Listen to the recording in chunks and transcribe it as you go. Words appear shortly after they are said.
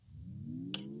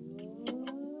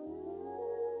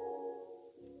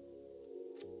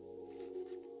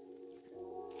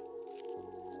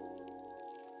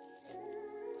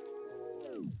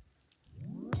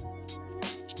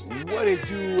What it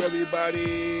do, everybody?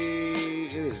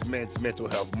 It is Men's Mental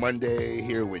Health Monday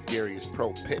here with Darius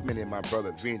Pro Pittman and my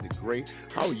brother Vinny the Great.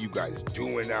 How are you guys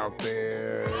doing out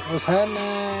there? What's happening?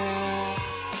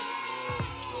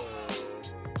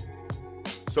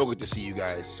 So good to see you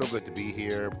guys. So good to be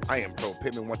here. I am Pro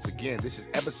Pittman once again. This is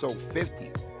episode 50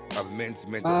 of Men's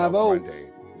Mental Health 5-0. Monday.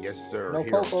 Yes, sir. No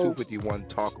Here on popo. 251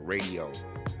 Talk Radio.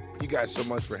 Thank you guys so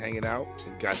much for hanging out.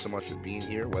 Thank you guys so much for being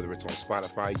here, whether it's on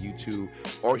Spotify, YouTube,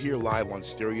 or here live on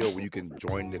stereo where you can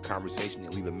join the conversation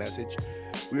and leave a message.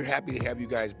 We're happy to have you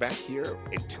guys back here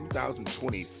in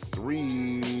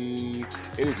 2023.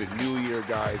 It is a new year,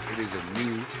 guys. It is a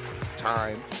new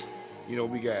time. You know,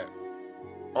 we got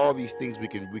all these things we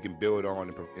can build on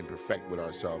and perfect with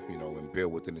ourselves, you know, and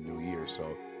build within the new year.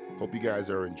 So hope you guys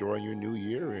are enjoying your new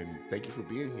year, and thank you for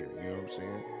being here. You know what I'm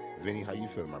saying? Vinny, how you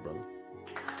feeling, my brother?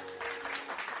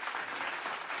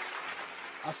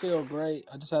 I feel great.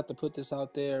 I just have to put this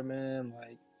out there, man.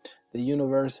 Like, the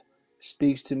universe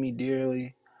speaks to me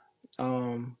dearly.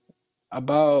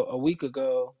 About a week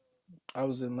ago, I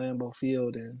was in Lambeau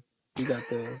Field and we got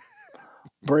the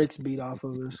brakes beat off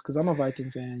of us because I'm a Viking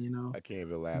fan, I can't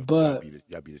even laugh because But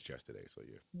y'all beat us yesterday. So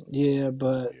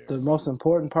but yeah. the most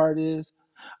important part is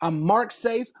I'm marked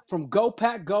safe from Go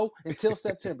Pack Go until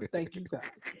September. Thank you, God.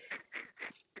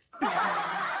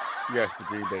 Yes, the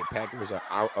Green Bay Packers are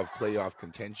out of playoff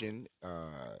contention.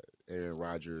 Aaron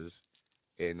Rodgers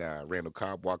and Randall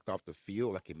Cobb walked off the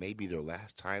field like it may be their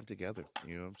last time together.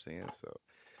 You know what I'm saying? So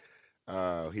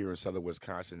here in southern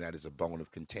Wisconsin, that is a bone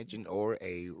of contention or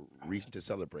a reason to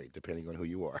celebrate, depending on who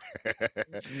you are. uh,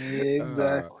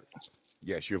 Exactly.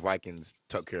 yes, your Vikings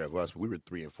took care of us. We were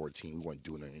 3-14. We weren't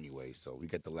doing it anyway, so we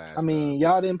got the I last. mean,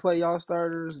 y'all didn't play y'all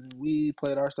starters, and we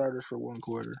played our starters for one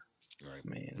quarter. Right,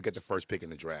 we Man. got the first pick in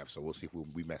the draft, so we'll see if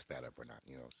we messed that up or not.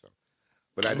 You know, so.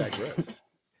 But I digress.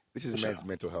 This is For sure. Men's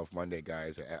Mental Health Monday,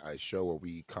 guys, a show where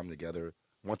we come together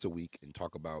once a week and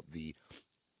talk about the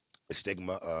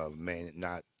stigma of men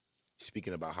not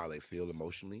speaking about how they feel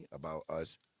emotionally, about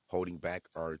us holding back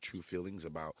our true feelings,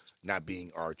 about not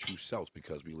being our true selves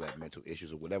because we let mental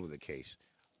issues or whatever the case,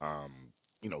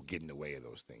 get in the way of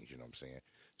those things. You know what I'm saying?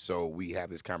 So we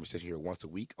have this conversation here once a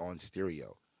week on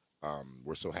stereo.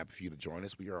 We're so happy for you to join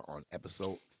us. We are on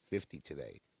episode 50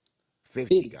 today.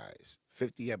 50 50. guys,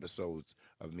 50 episodes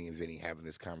of me and Vinny having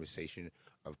this conversation,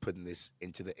 of putting this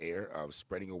into the air, of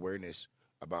spreading awareness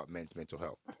about men's mental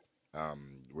health.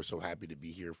 We're so happy to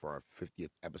be here for our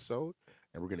 50th episode,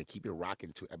 and we're going to keep it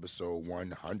rocking to episode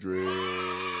 100.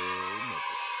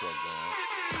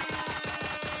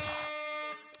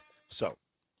 So,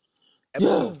 Yeah.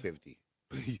 episode 50.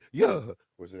 Yeah.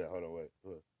 Where's it at? Hold on, wait.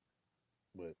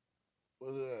 Wait.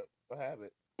 What's it at? What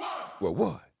happened? Well,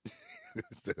 what?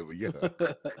 Yeah.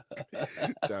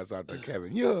 Shouts out to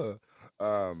Kevin. Yeah.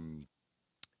 Um,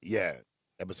 yeah.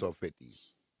 Episode 50.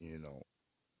 You know,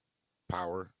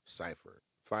 Power Cipher.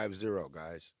 50,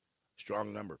 guys.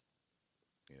 Strong number.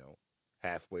 You know,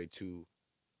 halfway to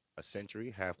a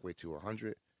century, halfway to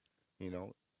 100. You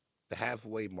know, the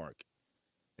halfway mark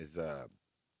is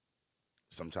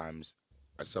sometimes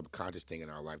a subconscious thing in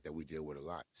our life that we deal with a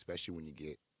lot, especially when you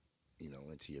get,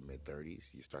 into your mid 30s.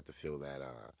 You start to feel that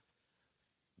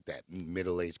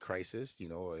middle age crisis. You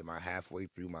know, am I halfway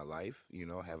through my life? You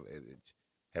know, have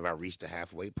I reached the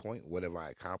halfway point? What have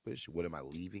I accomplished? What am I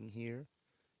leaving here?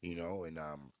 You know, and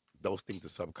those things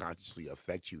will subconsciously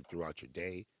affect you throughout your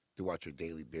day, throughout your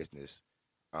daily business,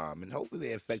 and hopefully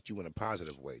they affect you in a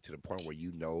positive way to the point where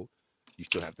you know you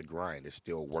still have to grind. There's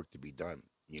still work to be done.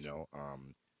 You know,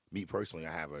 me personally,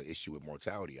 I have an issue with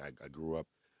mortality. I grew up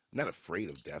not afraid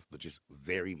of death, but just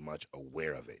very much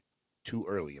aware of it too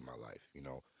early in my life. You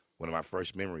know, one of my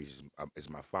first memories is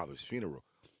my father's funeral.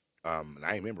 And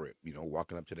I remember it,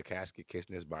 walking up to the casket,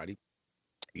 kissing his body.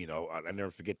 I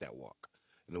never forget that walk.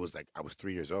 And it was like I was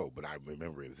 3 years old, but I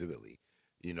remember it vividly.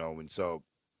 And so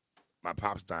my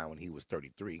pops died when he was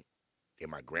 33, and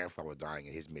my grandfather dying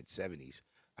in his mid 70s.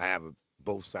 I have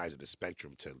both sides of the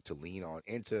spectrum to lean on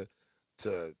and to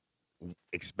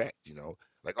expect.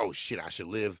 Like, oh shit, I should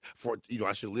live, for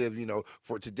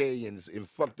today and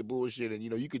fuck the bullshit. And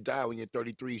you could die when you're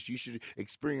 33, so you should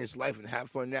experience life and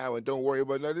have fun now and don't worry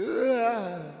about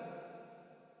nothing.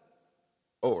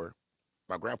 Or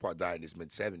my grandpa died in his mid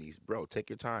 70s. Bro, take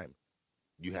your time.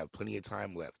 You have plenty of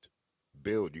time left.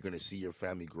 Build. You're gonna see your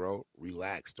family grow.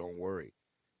 Relax. Don't worry.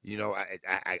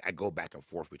 I go back and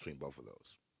forth between both of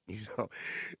those. You know,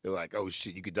 they're like, oh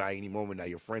shit, you could die any moment now.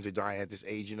 Your friends are dying at this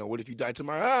age. What if you die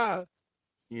tomorrow?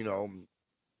 You know,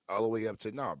 all the way up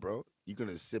to nah, bro. You're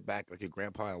gonna sit back like your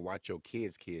grandpa and watch your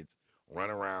kids run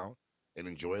around and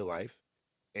enjoy life.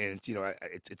 And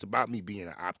it's about me being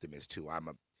an optimist too. I'm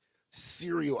a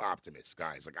serial optimist,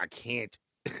 guys. Like I can't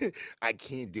I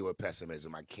can't deal with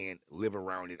pessimism. I can't live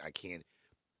around it. I can't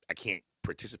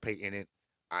participate in it.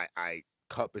 I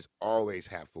cup is always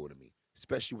half full to me,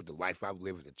 especially with the life I've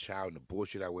lived as a child and the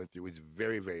bullshit I went through. It's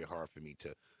very very hard for me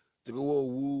to go, oh,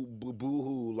 woo, boo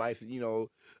hoo, life,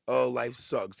 oh, life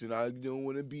sucks and I don't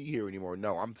want to be here anymore.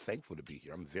 No, I'm thankful to be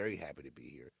here. I'm very happy to be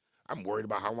here. I'm worried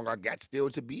about how long I got still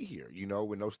to be here.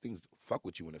 When those things fuck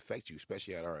with you and affect you,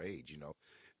 especially at our age.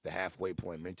 The halfway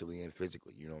point mentally and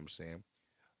physically. You know what I'm saying?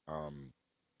 Um,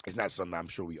 it's not something I'm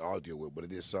sure we all deal with, but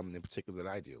it is something in particular that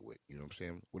I deal with. You know what I'm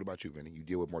saying? What about you, Vinny? You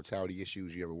deal with mortality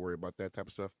issues? You ever worry about that type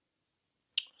of stuff?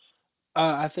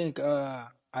 I think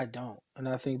I don't, and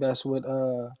I think that's what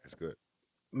That's good.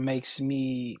 makes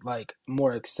me like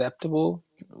more acceptable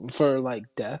for like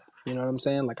death. You know what I'm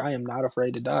saying? Like I am not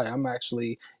afraid to die. I'm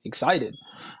actually excited.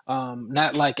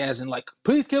 Not like as in like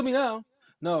please kill me now.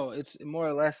 No, it's more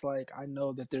or less like I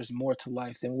know that there's more to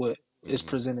life than what is Hmm.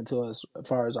 presented to us as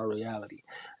far as our reality.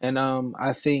 And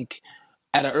I think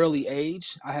at an early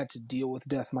age I had to deal with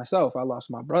death myself. I lost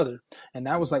my brother, and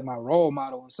that was Hmm. like my role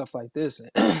model and stuff like this.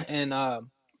 And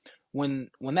when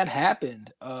that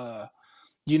happened,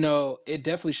 it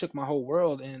definitely shook my whole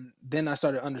world. And then I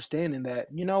started understanding that,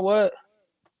 you know what?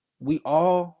 We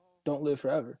all don't live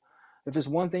forever. If it's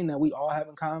one thing that we all have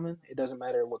in common, it doesn't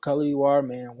matter what color you are,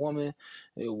 man, woman,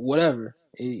 whatever.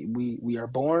 We are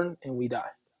born and we die.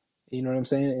 You know what I'm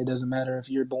saying? It doesn't matter if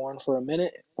you're born for a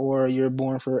minute or you're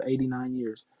born for 89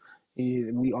 years.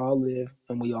 We all live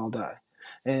and we all die.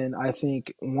 And I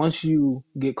think once you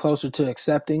get closer to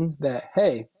accepting that,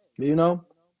 hey, you know,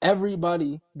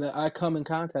 everybody that I come in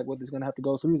contact with is going to have to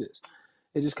go through this.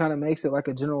 It just kind of makes it like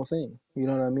a general thing. You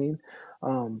know what I mean?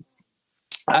 Um,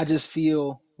 I just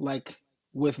feel like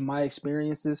with my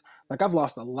experiences, like I've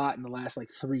lost a lot in the last like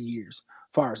 3 years,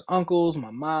 as far as uncles,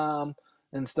 my mom,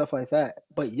 and stuff like that.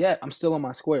 But yet I'm still on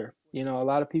my square. A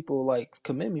lot of people like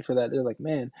commend me for that. They're like,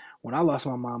 man, when I lost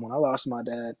my mom, when I lost my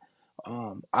dad,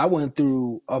 I went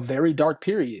through a very dark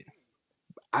period.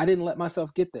 I didn't let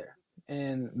myself get there.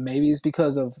 And maybe it's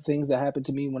because of things that happened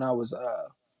to me when I was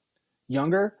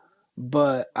younger,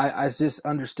 but I just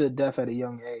understood death at a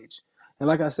young age. And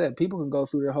like I said, people can go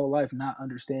through their whole life not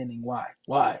understanding why,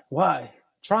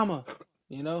 trauma,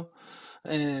 you know?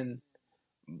 And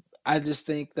I just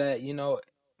think that,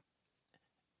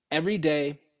 every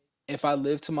day, if I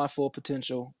live to my full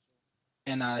potential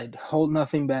and I hold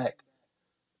nothing back,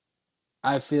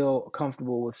 I feel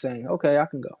comfortable with saying, okay, I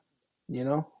can go, you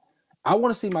know? I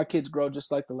want to see my kids grow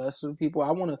just like the rest of the people.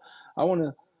 I want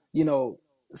to, you know,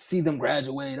 see them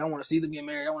graduate. I want to see them get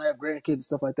married. I want to have grandkids and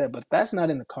stuff like that. But if that's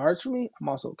not in the cards for me, I'm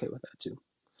also okay with that too.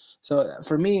 So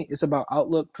for me, it's about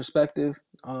outlook, perspective,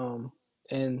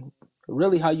 and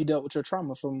really how you dealt with your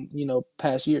trauma from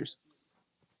past years.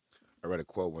 I read a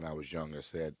quote when I was young that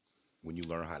said, "When you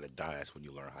learn how to die, that's when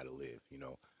you learn how to live."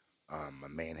 A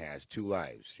man has two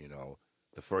lives.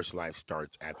 The first life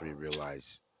starts after he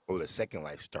realizes, or the second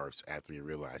life starts after he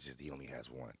realizes he only has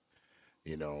one.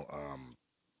 You know, um,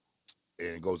 and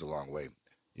it goes a long way.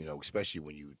 Especially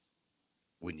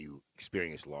when you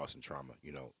experience loss and trauma.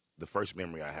 The first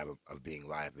memory I have of being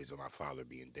alive is of my father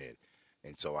being dead,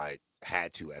 and so I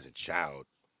had to, as a child,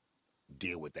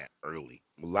 deal with that early,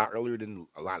 a lot earlier than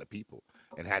a lot of people,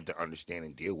 and had to understand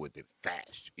and deal with it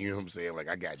fast. You know what I'm saying? Like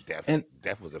I got death. And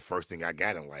Death was the first thing I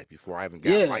got in life before I even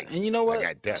got yeah, life. and you know I what?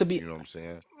 got To death. be You know what I'm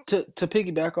saying? to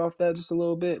piggyback off that just a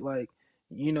little bit, like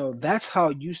that's how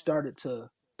you started to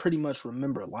pretty much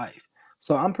remember life.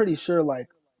 So I'm pretty sure, like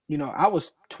I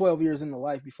was 12 years into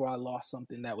life before I lost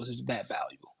something that was that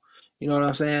valuable. You know what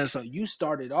I'm saying? So you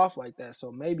started off like that,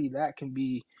 so maybe that can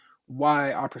be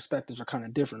why our perspectives are kind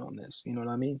of different on this. You know what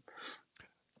I mean?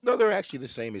 No, they're actually the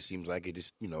same. It seems like it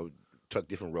just took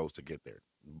different roads to get there.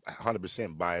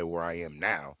 100% by where I am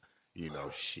now.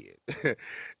 Shit.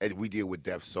 And we deal with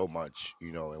death so much.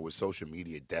 And with social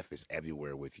media, death is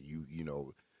everywhere with you.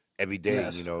 Every day.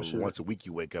 Yes, for sure. Once a week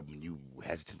you wake up and you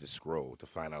hesitant to scroll to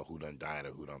find out who done died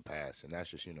or who done passed, and that's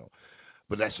just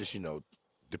but that's just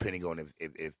depending on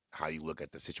if how you look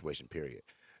at the situation. Period.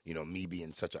 Me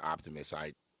being such an optimist,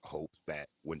 I hope that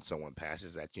when someone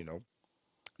passes, that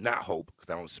not hope,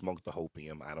 because I don't smoke the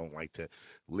hopium. I don't like to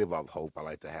live off hope. I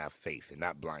like to have faith and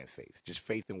not blind faith. Just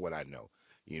faith in what I know.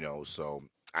 So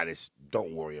I just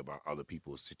don't worry about other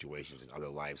people's situations and other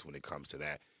lives when it comes to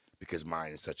that, because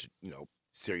mine is such a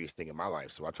serious thing in my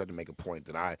life. So I try to make a point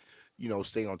that I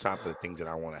stay on top of the things that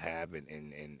I want to have,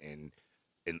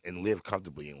 and live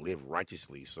comfortably and live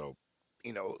righteously. So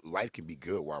life can be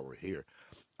good while we're here.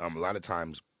 A lot of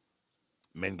times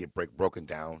Men get broken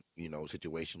down,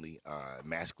 situationally,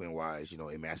 masculine wise,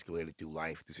 emasculated through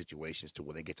life, through situations to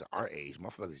when they get to our age,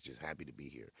 motherfuckers just happy to be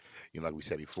here. Like we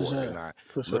said For before, they're sure. not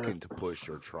For sure. looking to push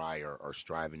or try or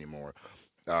strive anymore.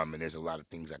 And there's a lot of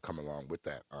things that come along with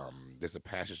that. There's a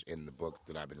passage in the book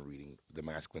that I've been reading, The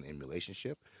Masculine in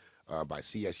Relationship, by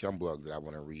C.S. Youngblood, that I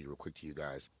want to read real quick to you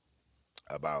guys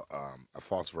about a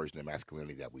false version of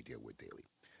masculinity that we deal with daily.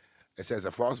 It says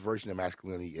a false version of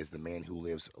masculinity is the man who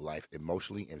lives life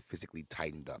emotionally and physically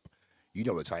tightened up. You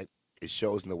know the type. It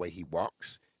shows in the way he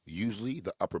walks. Usually,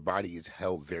 the upper body is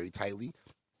held very tightly.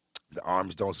 The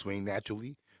arms don't swing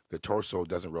naturally. The torso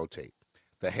doesn't rotate.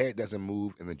 The head doesn't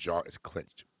move, and the jaw is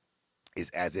clenched. It's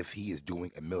as if he is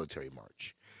doing a military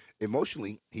march.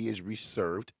 Emotionally, he is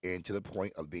reserved and to the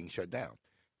point of being shut down.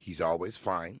 He's always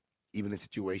fine, even in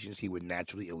situations he would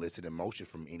naturally elicit emotion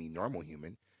from any normal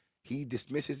human. He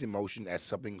dismisses emotion as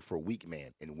something for weak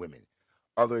men and women.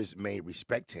 Others may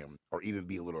respect him or even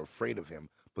be a little afraid of him,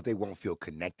 but they won't feel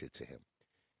connected to him.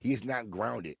 He is not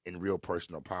grounded in real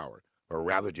personal power, but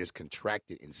rather just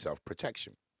contracted in self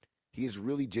protection. He is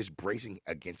really just bracing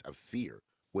against a fear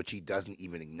which he doesn't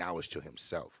even acknowledge to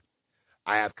himself.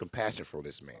 I have compassion for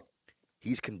this man.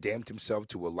 He's condemned himself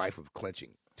to a life of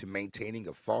clenching, to maintaining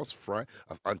a false front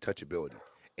of untouchability.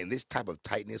 And this type of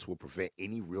tightness will prevent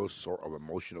any real sort of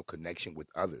emotional connection with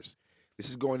others. This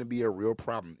is going to be a real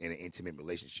problem in an intimate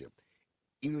relationship.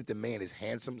 Even if the man is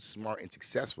handsome, smart, and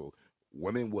successful,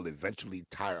 women will eventually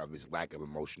tire of his lack of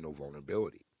emotional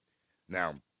vulnerability.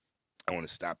 Now, I want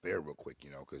to stop there real quick,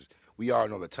 because we all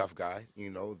know the tough guy,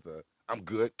 the I'm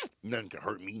good, nothing can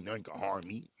hurt me, nothing can harm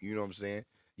me. You know what I'm saying?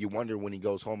 You wonder when he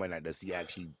goes home at night, does he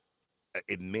actually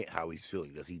admit how he's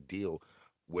feeling? Does he deal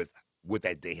with what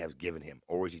that day has given him,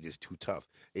 or is he just too tough?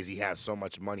 Is he have so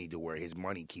much money to where his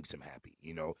money keeps him happy?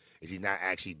 Is he not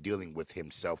actually dealing with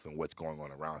himself and what's going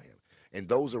on around him? And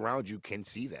those around you can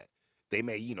see that. They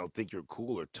may, think you're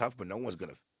cool or tough, but no one's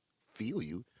gonna feel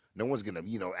you. No one's gonna,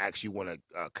 actually want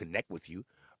to connect with you,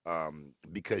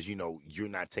 because you're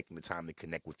not taking the time to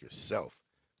connect with yourself,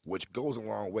 which goes a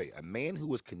long way. A man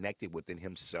who is connected within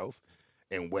himself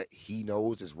and what he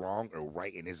knows is wrong or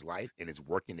right in his life and is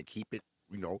working to keep it,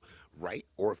 right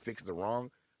or fix the wrong,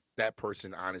 that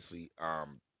person honestly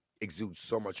exudes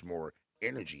so much more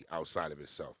energy outside of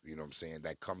himself. You know what I'm saying?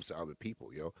 That comes to other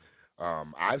people.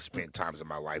 I've spent times in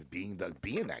my life being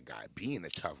that guy, being the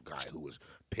tough guy who was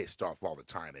pissed off all the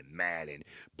time and mad and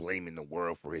blaming the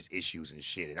world for his issues and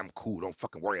shit. And I'm cool. Don't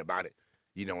fucking worry about it.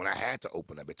 And I had to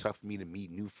open up. It's tough for me to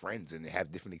meet new friends and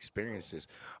have different experiences.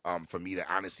 For me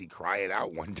to honestly cry it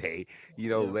out one day,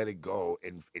 Yep. let it go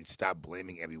and stop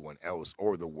blaming everyone else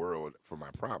or the world for my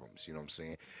problems. You know what I'm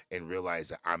saying? And realize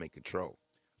that I'm in control.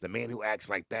 The man who acts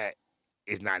like that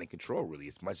is not in control really.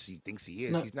 As much as he thinks he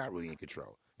is, No, he's not really in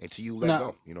control until you let now,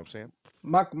 go. You know what I'm saying?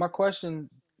 my question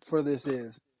for this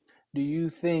is, do you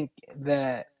think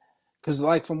that, because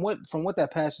like from what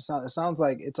that passage sounds, it sounds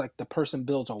like it's like the person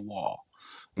builds a wall,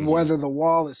 Mm-hmm. whether the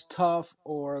wall is tough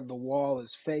or the wall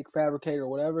is fake, fabricated, or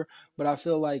whatever. But I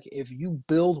feel like if you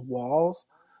build walls,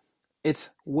 it's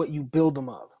what you build them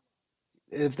of,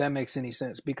 if that makes any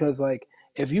sense. Because like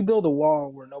if you build a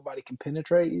wall where nobody can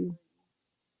penetrate you,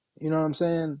 you know what I'm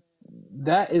saying?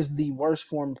 That is the worst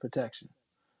form of protection.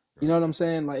 You know Right. what I'm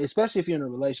saying? Like, especially if you're in a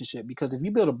relationship, because if you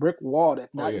build a brick wall that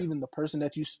Oh not yeah. even the person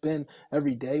that you spend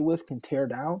every day with can tear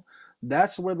down,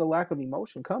 that's where the lack of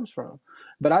emotion comes from.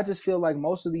 But I just feel like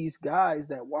most of these guys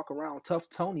that walk around tough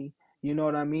Tony, you know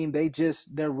what I mean?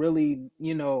 They're really,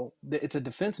 it's a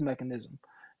defense mechanism,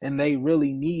 and they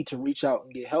really need to reach out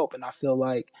and get help. And I feel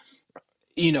like,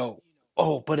 you know,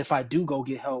 oh, but if I do go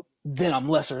get help, then I'm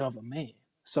lesser of a man.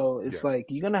 So it's Yeah. like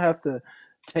you're gonna have to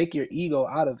take your ego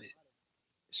out of it,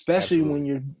 especially when Absolutely.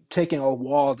 you're taking a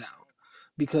wall down,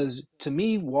 because to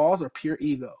me walls are pure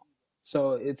ego.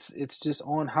 So it's just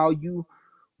on how you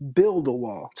build a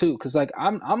wall too, because like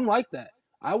I'm like that.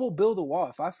 I will build a wall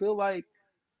if I feel like,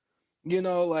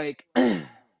 like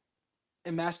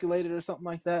emasculated or something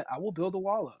like that. I will build a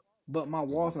wall up, but my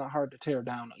Mm-hmm. wall's not hard to tear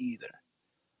down either.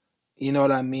 You know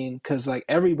what I mean? Because like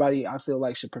everybody, I feel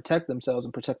like should protect themselves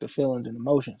and protect their feelings and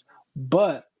emotions.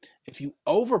 But if you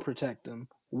overprotect them,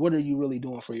 what are you really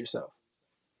doing for yourself?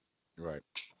 Right.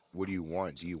 What do you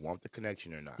want? Do you want the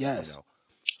connection or not? Yes,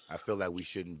 I feel like we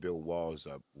shouldn't build walls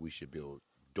up. We should build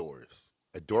doors.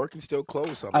 A door can still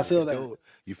close I something. It can feel that. still,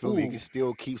 you feel me? It can Ooh,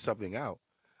 still keep something out.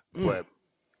 mm, But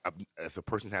if a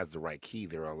person has the right key,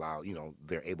 they're allowed,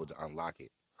 they're able to unlock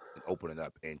it and open it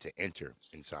up and to enter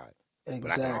inside.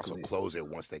 But I can also exactly. close it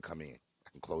once they come in. I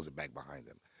can close it back behind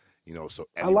them, so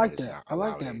I everyone like is that. not I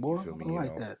like allowed that, in. You boy. feel me? I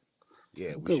like that.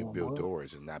 Yeah, we Good should one, build boy.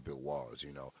 doors and not build walls.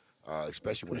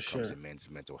 especially when For it comes to sure. men's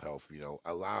mental health.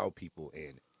 Allow people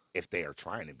in if they are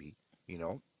trying to be. You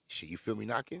know, shit, you feel me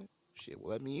knocking? Shit,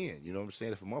 well, let me in. You know what I'm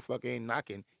saying? If a motherfucker ain't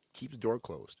knocking, keep the door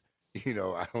closed.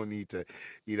 I don't need to,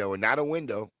 and not a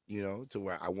window, to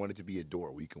where I want it to be a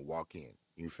door where you can walk in.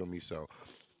 You feel me? So,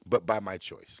 but by my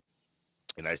choice.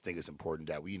 And I just think it's important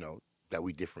that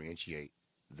we differentiate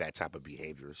that type of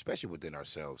behavior, especially within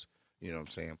ourselves. You know what I'm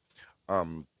saying?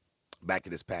 Um, Back to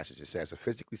this passage, it says a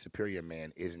physically superior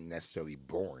man isn't necessarily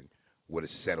born with a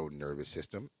settled nervous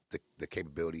system, the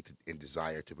capability and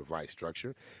desire to provide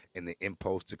structure, and the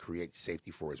impulse to create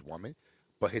safety for his woman,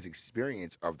 but his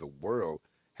experience of the world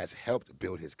has helped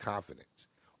build his confidence.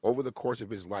 Over the course of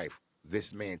his life,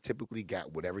 this man typically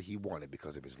got whatever he wanted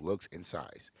because of his looks and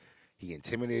size. He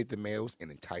intimidated the males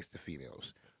and enticed the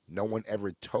females. No one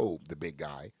ever told the big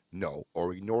guy no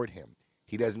or ignored him.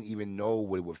 He doesn't even know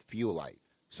what it would feel like,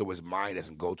 so his mind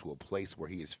doesn't go to a place where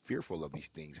he is fearful of these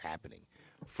things happening.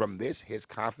 From this, his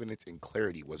confidence and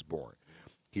clarity was born.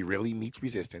 He rarely meets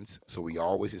resistance, so he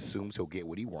always assumes he'll get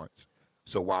what he wants.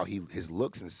 So while his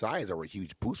looks and size are a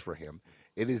huge boost for him,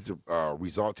 it is the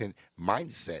resultant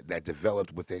mindset that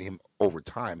developed within him over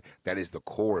time that is the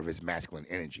core of his masculine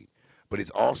energy. But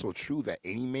it's also true that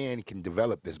any man can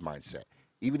develop this mindset,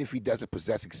 even if he doesn't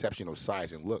possess exceptional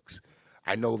size and looks.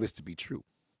 I know this to be true.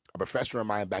 A professor of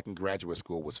mine back in graduate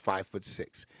school was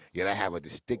 5'6", yet I have a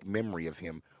distinct memory of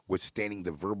him withstanding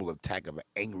the verbal attack of an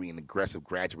angry and aggressive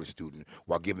graduate student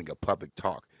while giving a public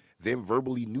talk, then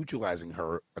verbally neutralizing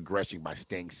her aggression by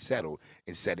staying settled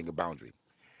and setting a boundary.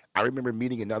 I remember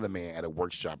meeting another man at a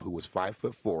workshop who was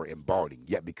 5'4" and balding,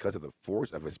 yet because of the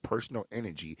force of his personal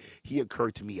energy, he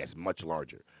occurred to me as much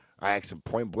larger. I asked him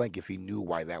point blank if he knew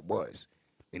why that was.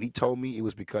 And he told me it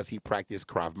was because he practiced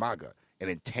Krav Maga, an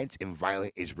intense and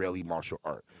violent Israeli martial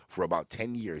art, for about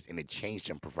 10 years, and it changed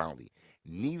him profoundly.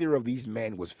 Neither of these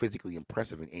men was physically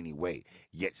impressive in any way,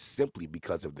 yet simply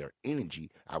because of their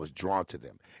energy, I was drawn to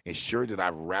them, and sure that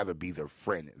I'd rather be their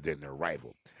friend than their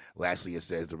rival. Lastly, it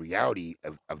says the reality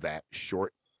of that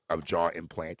short of jaw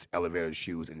implants, elevator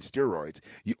shoes, and steroids,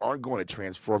 you aren't going to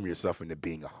transform yourself into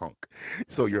being a hunk.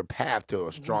 So your path to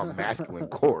a strong masculine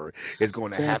core is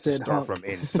going to Fan have to said start hunk. from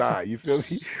inside. You feel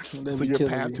me? They So be your killing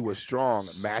path me. to a strong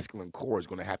masculine core is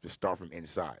going to have to start from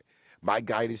inside. My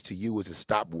guidance to you is to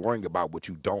stop worrying about what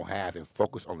you don't have and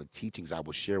focus on the teachings I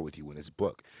will share with you in this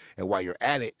book. And while you're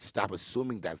at it, stop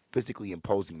assuming that physically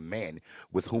imposing men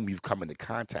with whom you've come into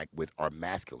contact with are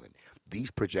masculine.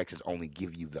 These projections only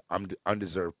give you the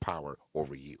undeserved power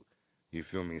over you. You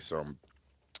feel me? So,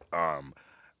 um,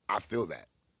 I feel that.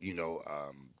 You know,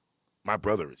 my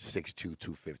brother is 6'2",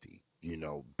 250.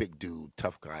 Big dude,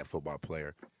 tough guy, football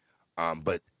player.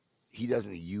 But he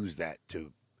doesn't use that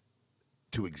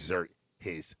to exert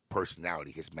his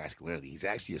personality, his masculinity. He's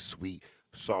actually a sweet,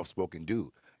 soft-spoken dude.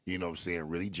 You know what I'm saying?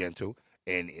 Really gentle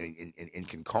and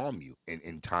can calm you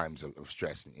in times of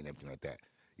stress and everything like that.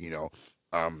 You know,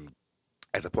 um,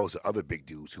 as opposed to other big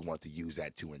dudes who want to use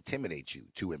that to intimidate you,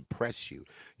 to impress you,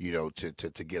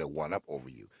 to get a one up over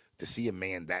you. To see a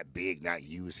man that big not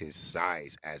use his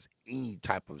size as any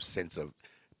type of sense of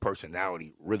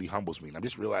personality really humbles me. And I'm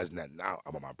just realizing that now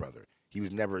about my brother. He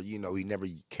was never, he never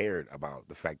cared about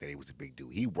the fact that he was a big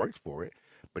dude. He worked for it,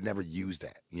 but never used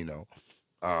that.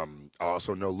 I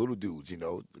also know little dudes,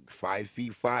 5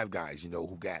 feet five guys,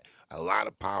 who got a lot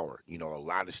of power, a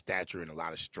lot of stature and a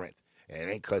lot of strength. And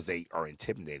it ain't because they are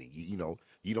intimidating.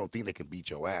 You don't think they can beat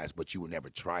your ass, but you will never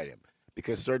try them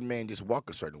because certain men just walk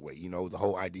a certain way. The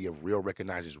whole idea of real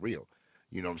recognizes real.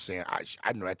 You know what I'm saying?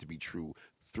 I know that to be true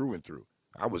through and through.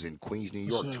 I was in Queens, New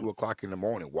For York, sure. 2 o'clock in the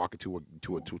morning, walking to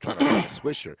trying to find a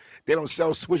Swisher. They don't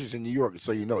sell Swishers in New York,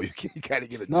 so you gotta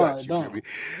get a No, I Dutch. You feel don't. me?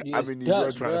 Yeah, I'm it's in New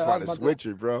York Dutch, trying to bro. I find was a about to,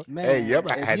 switcher, bro. Hey, man. yep,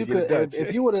 I If had to you get a could, Dutch.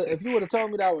 if you would have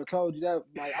told me that, I would have told you that.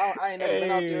 Like, I ain't never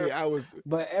been out Hey, there, I was.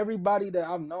 but everybody that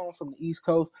I've known from the East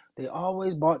Coast, they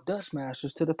always bought Dutch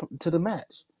Masters to the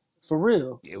match, for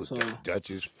real. It was So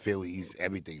Dutchess, Phillies,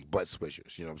 everything but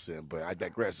Swishers. You know what I'm saying? But I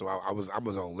digress. So I was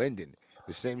on Linden,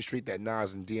 the same street that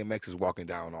Nas and DMX is walking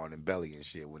down on in Belly and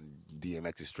shit when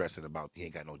DMX is stressing about he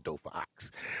ain't got no dough for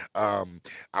ox. Um,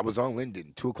 I was on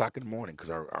Linden 2 o'clock in the morning because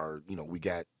our we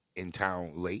got in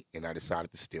town late and I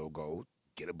decided to still go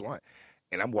get a blunt.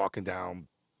 And I'm walking down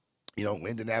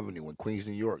Linden Avenue in Queens,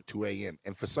 New York, 2 a.m.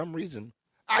 And for some reason,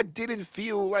 I didn't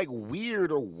feel like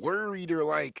weird or worried or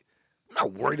like I'm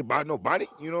not worried about nobody.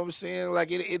 You know what I'm saying? Like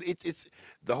it's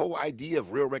the whole idea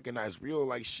of real recognize real.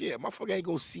 Like shit, motherfucker ain't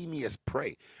gonna see me as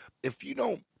prey. If you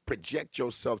don't project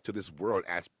yourself to this world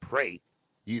as prey,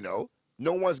 you know,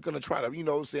 no one's gonna try to,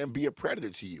 what I'm saying, be a predator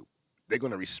to you. they're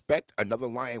gonna respect another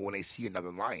lion when they see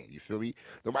another lion. You feel me?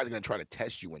 Nobody's gonna try to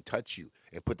test you and touch you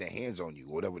and put their hands on you,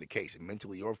 whatever the case,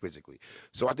 mentally or physically.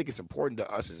 So I think it's important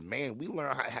to us as man, we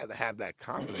learn how to have that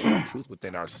confidence and truth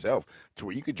within ourselves to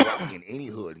where you could drop me in any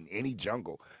hood, in any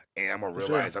jungle, and I'm gonna For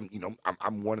sure. realize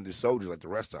I'm one of the soldiers like the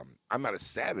rest of them. I'm not a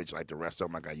savage like the rest of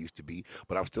them like I used to be,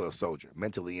 but I'm still a soldier,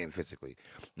 mentally and physically.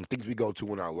 And things we go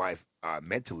to in our life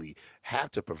mentally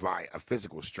have to provide a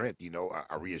physical strength,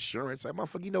 a reassurance. Like,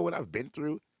 motherfucker, you know what I've been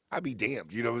through? I'd be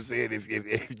damned. You know what I'm saying?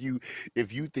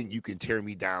 If you think you can tear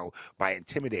me down by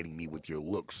intimidating me with your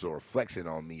looks or flexing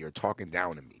on me or talking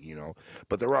down to me.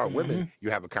 But there are women Hmm. you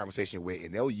have a conversation with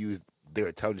and they'll use their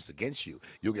intelligence against you.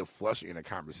 You'll get flustered in a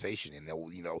conversation and they'll,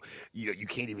 you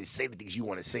can't even say the things you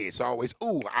want to say. It's always,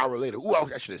 ooh, an hour later, ooh,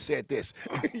 I should have said this.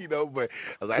 But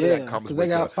a lot of that Yeah, comes because they with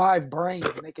got five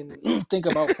brains and they can think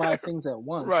about five things at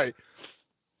once. right.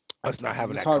 Us not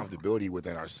having It's that hard. comfortability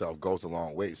within ourselves goes a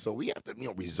long way. So we have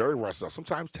to, reserve ourselves.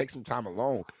 Sometimes take some time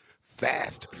alone,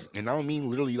 fast, and I don't mean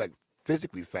literally like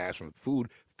physically fast from food,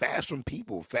 fast from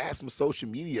people, fast from social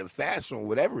media, fast from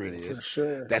whatever it For is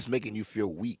sure. that's making you feel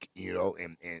weak,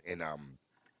 and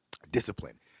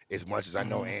discipline. As much as I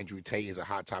know Hmm. Andrew Tate is a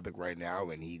hot topic right now,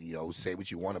 and he, say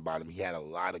what you want about him, he had a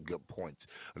lot of good points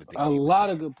on the things A he was lot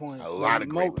of saying. good A points, but lot of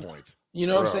great points. you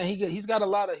know what I'm Bruh. saying. He's got a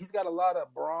lot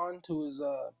of brawn to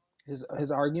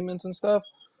his arguments and stuff,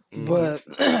 Hmm. but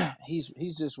he's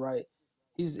just right.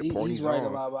 The point He's he's right on,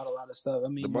 about a lot of stuff. I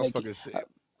the mean, like, motherfucker said,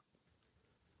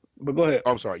 but go ahead.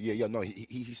 oh, I'm sorry. Yeah, yeah. No,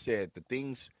 he said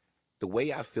the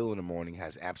way I feel in the morning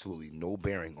has absolutely no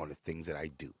bearing on the things that I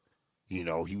do.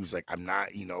 He was like, I'm not,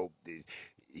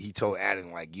 he told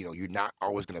Adam, like, you're not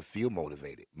always going to feel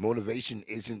motivated. Motivation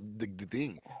isn't the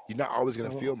thing. You're not always going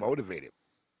to Oh, feel motivated.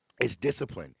 It's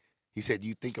discipline. He said,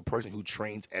 you think a person who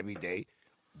trains every day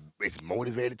is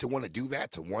motivated to want to do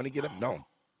that, to want to get up? No,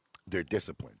 they're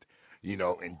disciplined.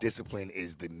 And discipline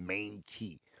is the main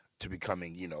key to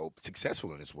becoming,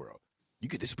 successful in this world. You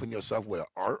can discipline yourself with an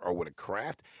art or with a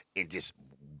craft and just,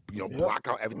 yep. block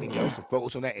out everything else and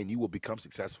focus on that, and you will become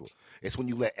successful. It's when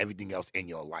you let everything else in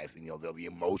your life, and the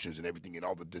emotions and everything and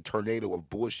all the tornado of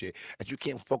bullshit that you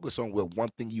can't focus on with one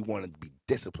thing you want to be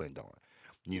disciplined on.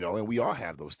 And we all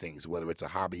have those things, whether it's a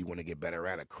hobby you want to get better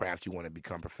at, a craft you want to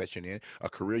become proficient in, a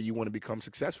career you want to become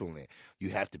successful in. You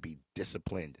have to be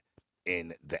disciplined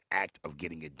in the act of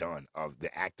getting it done, of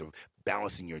the act of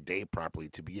balancing your day properly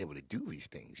to be able to do these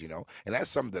things. And that's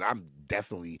something that I'm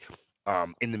definitely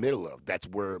in the middle of. That's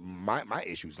where my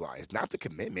issues lie. It's not the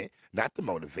commitment, not the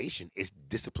motivation. It's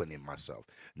disciplining myself,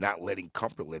 not letting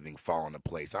comfort living fall into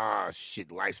place. Ah,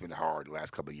 shit, life's been hard the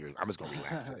last couple of years. I'm just gonna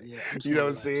relax today. Yeah, I'm just You gonna know what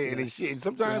I'm relax saying? today. And shit. And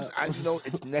sometimes Yeah.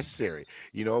 it's necessary.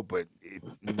 But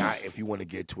it's not if you want to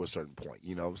get to a certain point.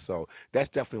 So that's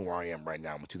definitely where I am right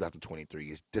now in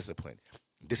 2023 is discipline.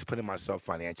 Disciplining myself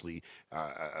financially,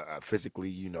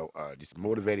 physically, just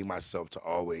motivating myself to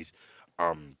always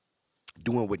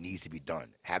doing what needs to be done,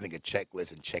 having a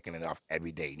checklist and checking it off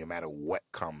every day, no matter what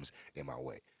comes in my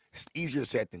way. It's easier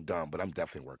said than done, but I'm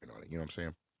definitely working on it. You know what I'm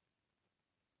saying?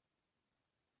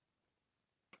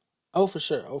 Oh, for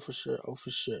sure. Oh, for sure. Oh,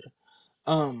 for sure.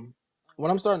 Um,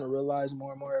 what I'm starting to realize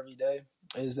more and more every day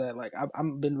is that, like,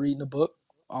 I've been reading a book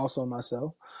also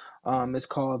myself. Hmm. It's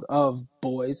called Of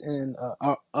Boys and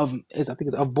I think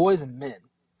it's Of Boys and Men.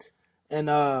 And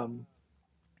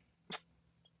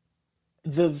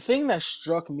the thing that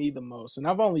struck me the most, and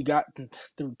I've only gotten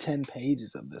through 10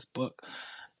 pages of this book,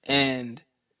 Hmm. and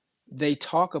they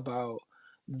talk about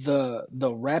the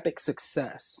rapid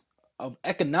success of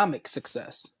economic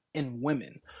success in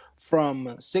women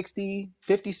from 60,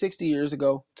 50, 60 years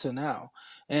ago to now.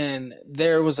 And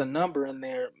there was a number in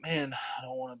there, man, I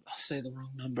don't want to say the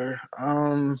wrong number.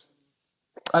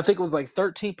 I think it was like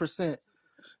 13%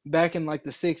 back in like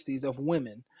the 60s of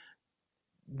women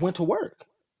went to work.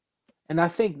 And I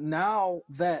think now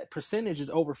that percentage is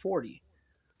over 40.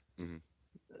 Hmm.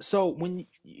 So when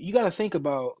you got to think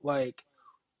about, like,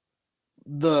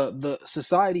 the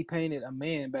society painted a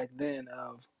man back then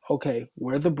of, okay,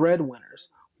 we're the breadwinners.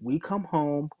 We come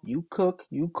home, you cook,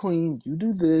 you clean, you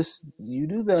do this, you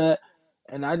do that,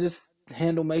 and I just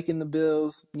handle making the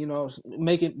bills,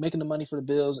 making the money for the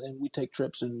bills, and we take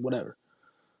trips and whatever.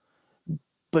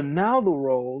 But now the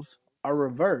roles are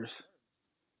reversed.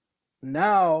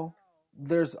 Now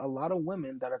there's a lot of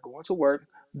women that are going to work.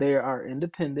 They are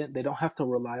independent. They don't have to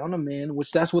rely on a man,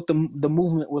 which that's what the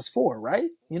movement was for, right?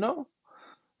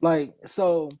 Like,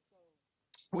 so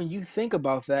when you think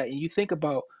about that and you think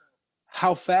about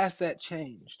how fast that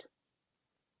changed,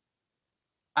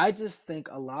 I just think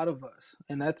a lot of us,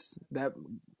 and that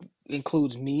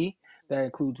includes me, that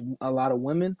includes a lot of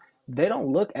women. they don't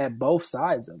look at both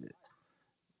sides of it,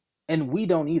 and we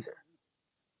don't either.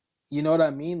 You know what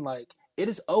I mean? Like, it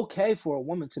is okay for a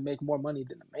woman to make more money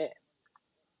than a man,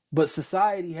 but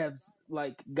society has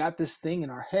like got this thing in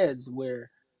our heads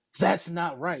where that's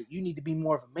not right. You need to be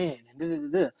more of a man, and da, da,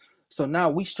 da, da. So now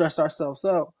we stress ourselves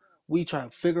out. We try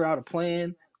to figure out a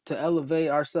plan to elevate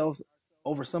ourselves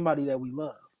over somebody that we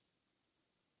love.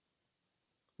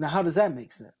 Now, how does that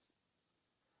make sense?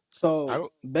 I So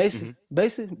don't. Hmm.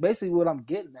 basically, what I'm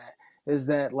getting at is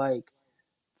that like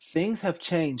things have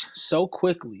changed so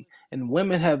quickly, and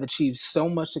women have achieved so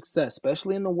much success,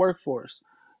 especially in the workforce,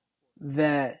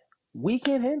 that we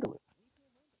can't handle it.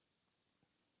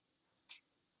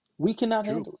 We cannot True.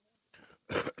 handle it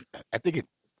I think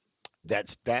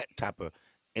that's that type of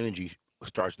energy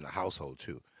starts in the household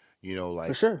too.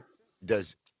 for Like, sure.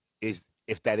 does is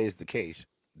if that is the case,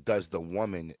 does the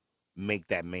woman make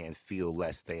that man feel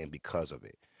less than because of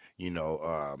it?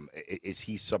 Is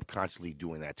he subconsciously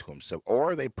doing that to himself,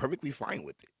 or are they perfectly fine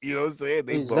with it? You know what I'm saying?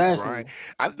 They both grind. Exactly.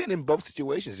 I've been in both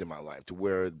situations in my life to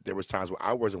where there was times where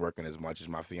I wasn't working as much as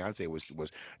my fiance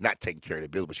was not taking care of the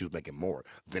bills, but she was making more.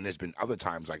 Then there's been other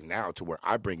times like now to where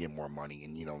I bring in more money,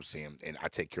 and you know what I'm saying, and I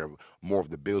take care of more of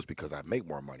the bills because I make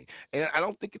more money. And I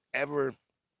don't think it ever,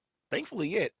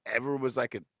 thankfully, it ever was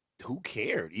like a who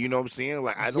cared? You know what I'm saying?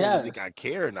 Like, I don't even think Yes. I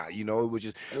care or not. It was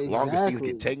just long as things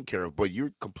get Exactly. taken care of. But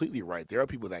you're completely right. There are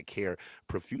people that care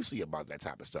profusely about that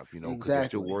type of stuff. Because they're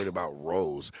still Exactly. worried about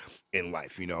roles in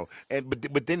life. And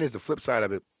but then there's the flip side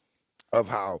of it, of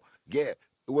how, yeah,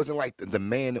 it wasn't like the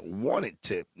man wanted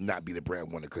to not be the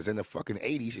breadwinner, because in the fucking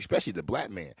 80s, especially the black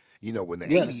man, in the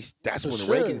Yes. 80s, that's For when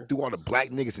Reagan sure. threw all the black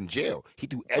niggas in jail. He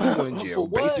threw everyone in jail For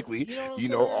what? basically. You know what I'm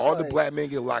saying? All the Like, black men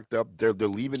get locked up. They're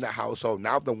leaving the household.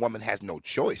 Now the woman has no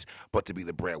choice but to be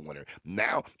the breadwinner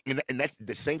now. And that's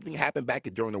the same thing happened back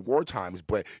during the war times,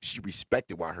 but she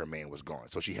respected why her man was gone,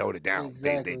 so she held it down.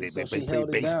 they they exactly. they, So they, they she played held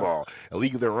it down. baseball, a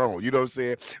league of their own. You know what I'm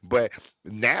saying? But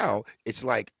now it's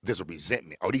like there's a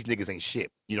resentment. Oh, these niggas ain't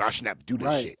shit. I should not do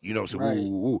this Right. shit. So woo, Right.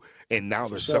 woo, woo. And now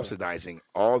For they're sure. subsidizing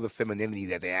all the femininity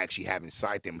that they actually have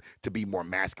inside them to be more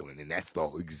masculine. And that's the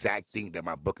exact thing that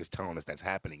my book is telling us that's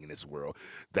happening in this world,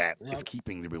 that is Yep.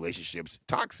 keeping the relationships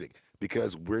toxic,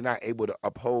 because we're not able to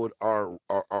uphold our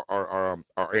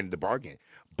end of the bargain.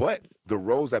 But the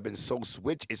roles have been so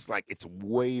switched. It's like it's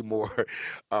way more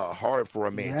hard for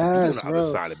a man to be on Yes, the other bro.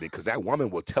 side of it, because that woman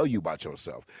will tell you about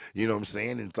yourself. You know what I'm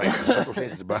saying? And it's like the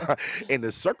circumstances about, and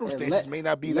the And circumstances may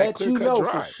not be that let clear you cut know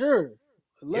for dry. sure.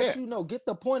 Let Yeah. you know. Get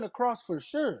the point across for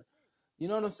sure. You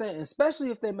know what I'm saying?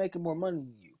 Especially if they're making more money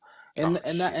than you. Oh And that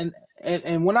shit.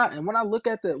 and when I look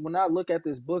at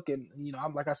this book, and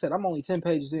I'm like I said, I'm only 10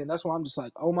 pages in. That's why I'm just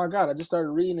like, oh my god, I just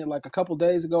started reading it like a couple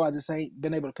days ago. I just ain't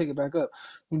been able to pick it back up.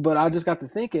 But I just got to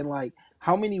thinking, like,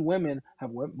 how many women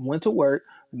have went to work,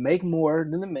 make more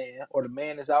than the man, or the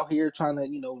man is out here trying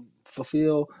to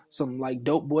fulfill some like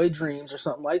dope boy dreams or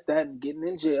something like that, and getting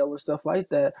in jail and stuff like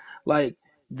that. Like,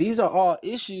 these are all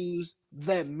issues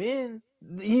that men,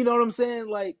 you know what I'm saying,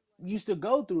 like, used to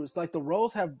go through. It's like the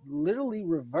roles have literally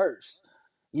reversed.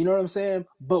 You know what I'm saying?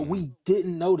 But Hmm. we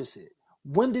didn't notice it.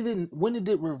 When did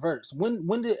it reverse?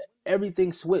 When did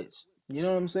everything switch? You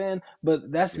know what I'm saying?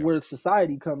 But that's Yeah. where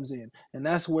society comes in, and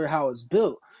that's where how it's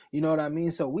built. You know what I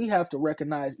mean? So we have to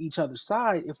recognize each other's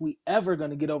side if we ever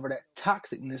gonna get over that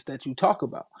toxicness that you talk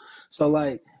about. So Hmm.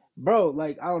 like, bro,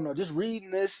 like, I don't know, just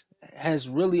reading this has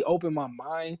really opened my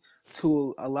mind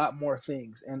to a lot more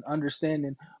things, and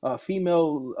understanding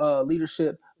female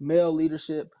leadership, male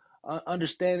leadership,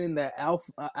 understanding that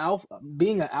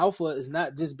being an alpha is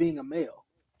not just being a male.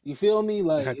 You feel me?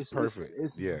 Like, That's perfect.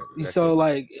 Yeah. it's That's so it.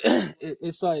 like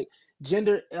it's like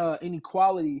gender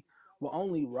inequality will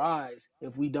only rise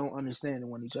if we don't understand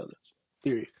one each other.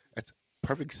 Period. That's a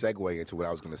perfect segue into what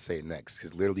I was going to say next,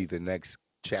 because literally the next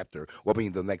chapter, well, I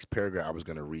mean, the next paragraph I was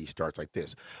going to read starts like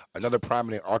this. Another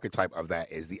prominent archetype of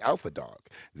that is the alpha dog.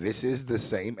 This is the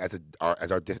same as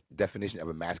our definition of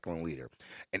a masculine leader.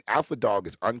 An alpha dog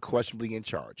is unquestionably in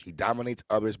charge. He dominates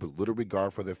others with little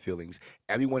regard for their feelings.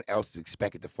 Everyone else is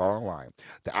expected to fall in line.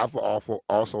 The alpha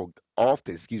also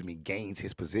often, gains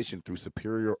his position through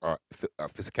superior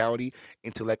physicality,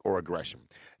 intellect, or aggression.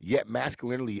 Yet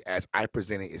masculinity, as I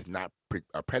present it, is not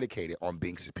predicated on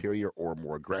being superior or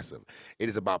more aggressive. It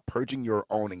is about purging your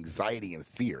own anxiety and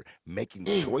fear, making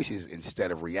Mm, choices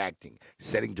instead of reacting,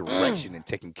 setting mm, direction and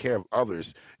taking care of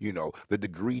others. The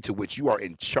degree to which you are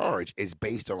in charge is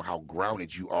based on how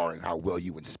grounded you are and how well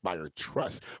you inspire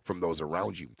trust from those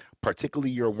around you,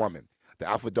 particularly your woman. The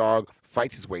alpha dog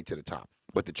fights his way to the top,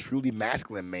 but the truly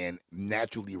masculine man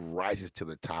naturally rises to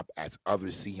the top as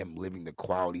others see him living the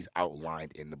qualities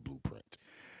outlined in the blueprint.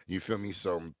 You feel me?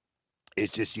 So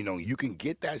it's just, you can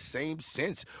get that same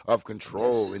sense of Yes,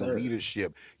 control and sir.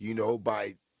 leadership,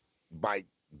 by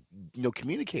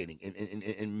communicating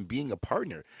and being a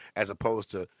partner, as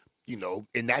opposed to,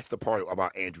 and that's the part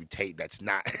about Andrew Tate that's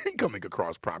not coming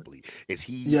across properly, is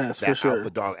he, Yes, for that alpha sure.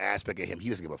 dog aspect of him, he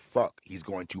doesn't give a fuck. He's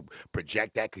going to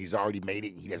project that because he's already made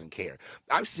it and he doesn't care.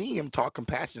 I've seen him talk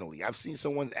compassionately. I've seen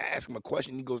someone ask him a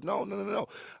question and he goes, no, no, no, no,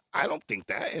 I don't think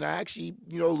that, and I actually,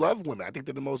 love women. I think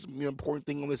they're the most, important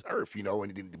thing on this earth,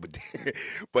 but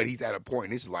but he's at a point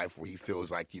in his life where he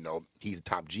feels like, he's a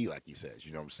top G, like he says,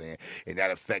 you know what I'm saying? And that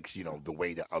affects, the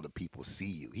way that other people see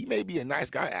you. He may be a nice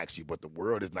guy actually, but the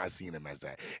world is not seeing him as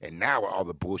that. And now with all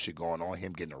the bullshit going on,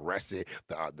 him getting arrested,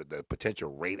 the potential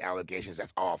rape allegations,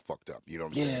 that's all fucked up. You know what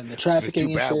I'm saying? Yeah, the And it's too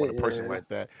trafficking and bad when shit. a person Yeah. like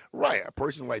that, right, a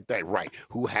person like that, right,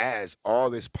 who has all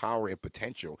this power and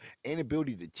potential and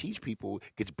ability to teach people,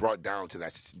 gets brought down to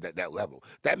that level.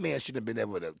 That man should have been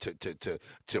able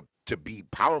to be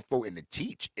powerful and to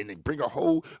teach and then bring a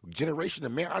whole generation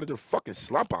of men out of their fucking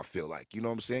slump. I feel like, you know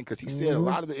what I'm saying? Because he said a Hmm.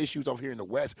 lot of the issues over here in the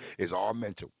West is all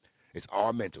mental. It's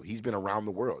all mental. He's been around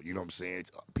the world. You know what I'm saying?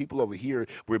 It's people over here.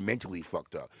 We're mentally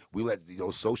fucked up. We let,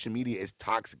 social media is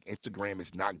toxic. Instagram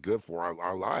is not good for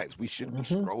our lives. We shouldn't be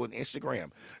Hmm. scrolling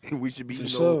Instagram. We should be, For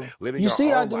sure. living You our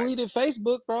see, I own life. deleted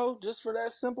Facebook, bro, just for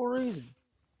that simple reason.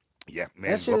 Yeah, That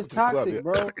man, shit is welcome to the club. toxic,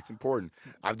 bro. It's important.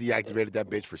 I've deactivated that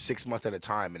bitch for 6 months at a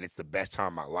time, and it's the best time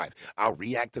of my life. I'll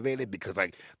reactivate it because,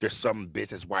 like, there's some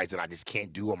business wise that I just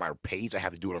can't do on my page. I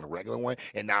have to do it on a regular one,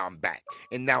 and now I'm back,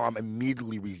 and now I'm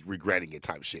immediately regretting it,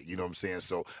 type shit. You know what I'm saying?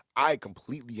 So I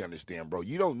completely understand, bro.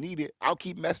 You don't need it. I'll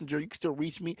keep Messenger. You can still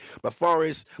reach me. But far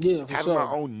as Yeah, for having my sure.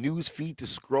 own news feed to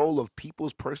scroll of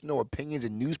people's personal opinions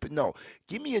and news, but no,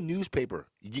 give me a newspaper.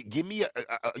 Give me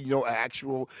an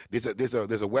actual. There's a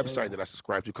website Yeah. that I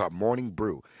subscribe to called Morning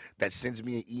Brew that sends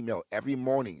me an email every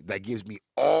morning that gives me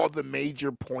all the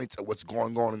major points of what's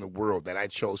going on in the world that I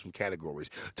chose from categories,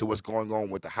 to what's going on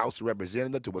with the House of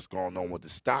Representatives, to what's going on with the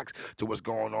stocks, to what's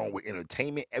going on with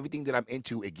entertainment, everything that I'm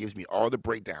into. It gives me all the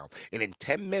breakdown, and in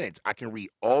 10 minutes I can read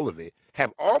all of it,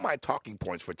 have all my talking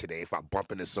points for today if I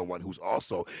bump into someone who's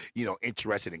also,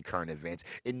 interested in current events,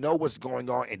 and know what's going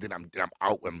on, and then I'm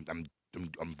out.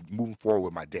 I'm moving forward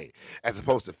with my day, as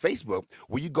opposed to Facebook,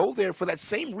 where you go there for that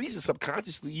same reason.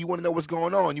 Subconsciously, you want to know what's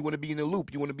going on. You want to be in the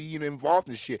loop. You want to be, involved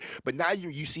in shit. But now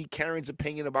you see Karen's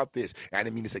opinion about this. And I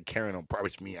didn't mean to say Karen on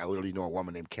purpose. Me, I literally know a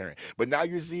woman named Karen. But now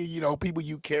you're seeing, people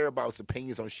you care about's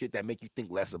opinions on shit that make you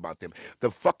think less about them. The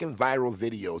fucking viral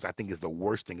videos, I think, is the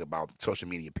worst thing about social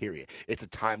media. Period. It's a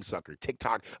time sucker.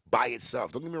 TikTok by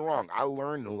itself. Don't get me wrong. I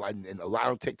learned a lot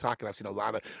on TikTok, and I've seen a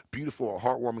lot of beautiful,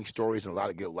 heartwarming stories and a lot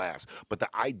of good laughs. But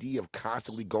the idea of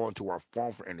constantly going to our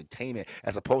phone for entertainment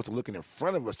as opposed to looking in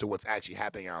front of us to what's actually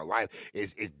happening in our life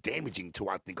is damaging to,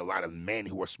 I think, a lot of men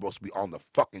who are supposed to be on the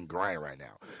fucking grind right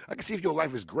now. I can see if your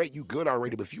life is great, you good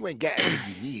already, but if you ain't got everything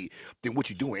you need, then what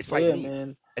you doing? It's like Yeah, me.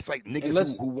 man. It's like And niggas who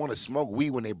let's who want to smoke weed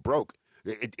when they broke.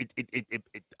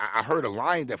 I heard a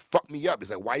line that fucked me up. It's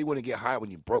like, why you want to get high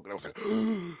when you broke? And I was like,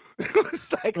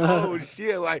 it's like, oh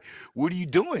shit, like, what are you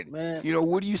doing? man.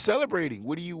 What are you celebrating?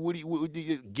 What do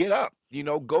you get up?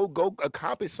 Go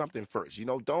accomplish something first.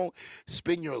 Don't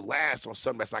spend your last on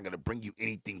something that's not going to bring you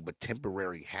anything but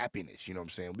temporary happiness. You know what I'm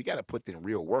saying? We got to put in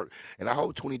real work. And I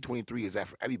hope 2023 is that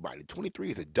for everybody.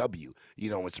 23 is a W,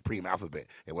 in Supreme Alphabet.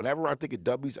 And whenever I think of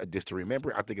W's, just to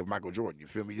remember, I think of Michael Jordan. You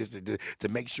feel me? Just to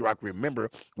make sure I can remember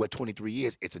what 23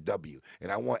 is, it's a W.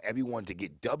 And I want everyone to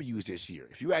get W's this year.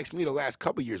 If you ask me, the last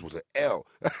couple years was an L.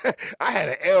 I had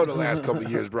an L the last couple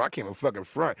years, bro. I came in fucking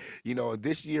front.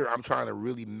 This year I'm trying to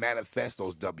really manifest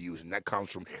those W's, and that comes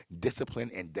from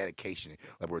discipline and dedication,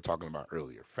 like we were talking about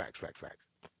earlier. Facts, facts, facts.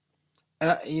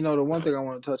 And the one thing I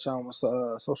want to touch on with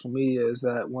social media is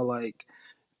that when like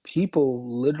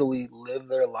people literally live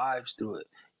their lives through it,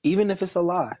 even if it's a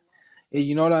lie.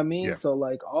 You know what I mean? Yeah, So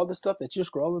like all the stuff that you're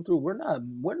scrolling through,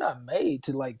 we're not made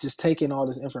to like just take in all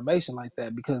this information like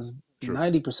that because true.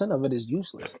 90% of it is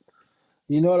useless.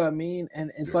 You know what I mean? And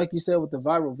it's Yeah, like you said with the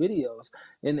viral videos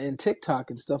and TikTok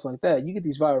and stuff like that. You get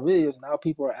these viral videos, and now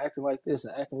people are acting like this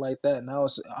and acting like that. Now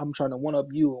I'm trying to one up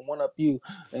you and one up you,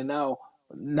 and now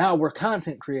we're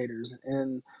content creators,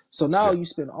 and so now yeah, you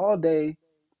spend all day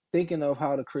thinking of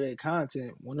how to create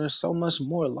content when there's so much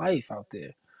more life out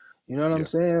there. You know what I'm yeah.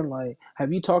 saying? Like,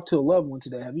 have you talked to a loved one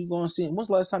today? Have you gone and seen? When's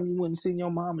the last time you went and seen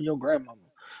your mom or your grandmama?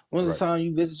 When's the Right. time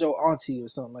you visit your auntie or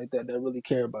something like that really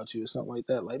care about you or something like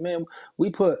that? Like, man, we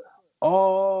put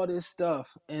all this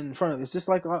stuff in front of us. It's just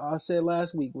like I said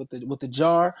last week with the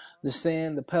jar, the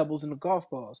sand, the pebbles, and the golf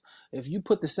balls. If you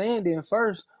put the sand in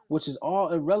first, which is all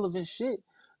irrelevant shit,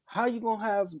 how you gonna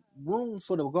have room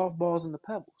for the golf balls and the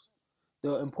pebbles,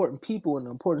 the important people and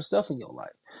the important stuff in your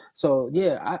life? So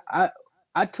yeah,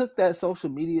 I took that social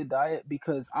media diet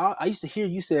because I used to hear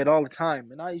you say it all the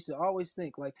time, and I used to always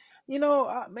think like,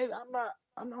 maybe I'm not.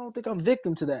 I don't think I'm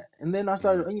victim to that. And then I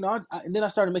Mm-hmm. started, and then I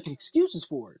started making excuses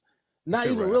for it, not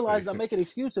even Right. I feel you. realizing I'm making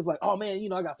excuses like, oh man,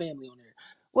 I got family on there.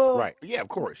 Well, Right. Yeah. Of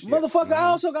course. Yeah. motherfucker, I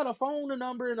Mm-hmm. also got a phone, a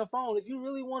number, and a phone. If you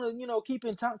really want to, keep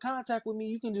in contact with me,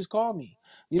 you can just call me.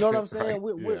 You know what I'm Right. saying?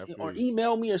 Yeah. I feel Or you.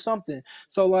 email me or something.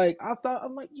 So like,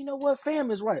 I'm like, you know what?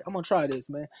 Fam is right. I'm gonna try this,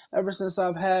 man. Ever since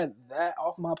I've had that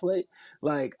off my plate,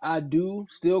 like I do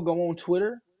still go on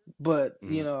Twitter, but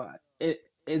Mm-hmm.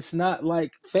 it's not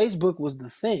like Facebook was the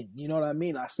thing. You know what I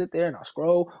mean? I sit there and I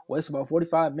scroll, waste about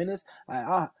 45 minutes.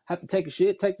 I have to take the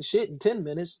shit in 10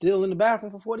 minutes, still in the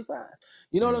bathroom for 45.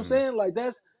 You know what I'm Mm-hmm. saying? Like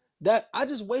that I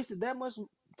just wasted that much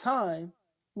time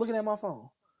looking at my phone.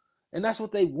 And that's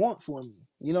what they want for me.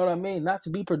 You know what I mean? Not to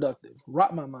be productive.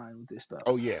 Rock my mind with this stuff.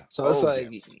 Oh yeah. So it's Oh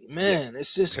like, yeah. Yeah. man,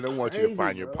 it's They just don't want you to crazy,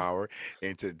 find your bro. power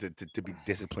and to be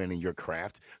disciplined in your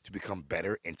craft, to become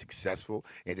better and successful,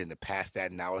 and then to pass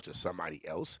that knowledge to somebody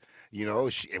else.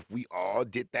 If we all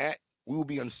did that, we would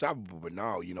be unstoppable. But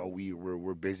no,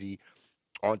 we're busy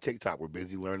on TikTok. We're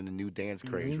busy learning the new dance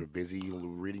craze. Hmm. We're busy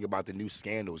reading about the new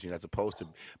scandals, as opposed to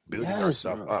building Yes,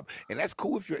 ourselves bro. up. And that's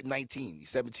cool if you're at 19,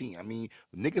 17. I mean,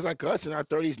 niggas like us in our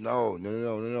 30s, no, no,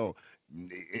 no, no, no, no.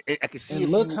 I can see And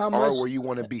if look you how are much where you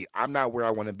want to be. I'm not where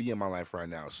I want to be in my life right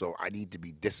now. So I need to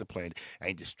be disciplined. I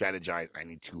need to strategize. I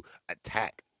need to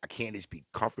attack. I can't just be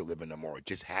comfort living no more.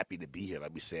 Just happy to be here,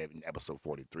 like we said in episode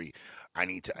 43. I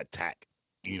need to attack,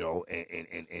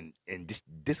 and just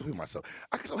discipline myself.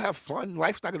 I can still have fun.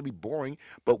 Life's not going to be boring,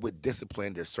 but with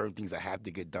discipline, there's certain things that have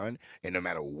to get done. And no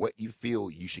matter what you feel,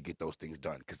 you should get those things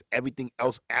done because everything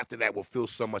else after that will feel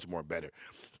so much more better.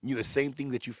 The same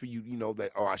thing that you feel,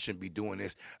 that, oh, I shouldn't be doing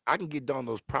this. I can get done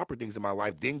those proper things in my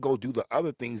life, then go do the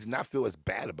other things and not feel as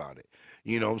bad about it.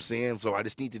 You know what I'm saying? So I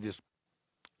just need to just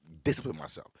discipline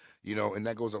myself, and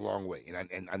that goes a long way.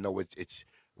 And I know it's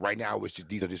right now it's just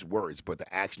these are just words, but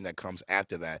the action that comes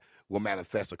after that will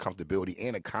manifest a comfortability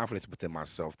and a confidence within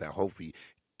myself that hopefully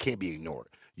can't be ignored.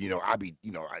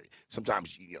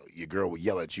 Sometimes your girl will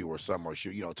yell at you or something, or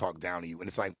she'll talk down to you, and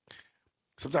it's like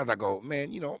sometimes I go,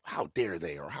 man, how dare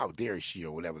they or how dare she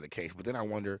or whatever the case. But then I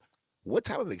wonder, what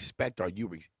type of expect are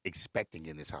you expecting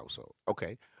in this household?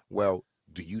 Okay, well,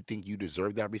 do you think you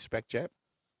deserve that respect yet?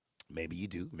 Maybe you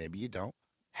do, maybe you don't.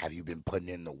 Have you been putting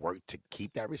in the work to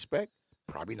keep that respect?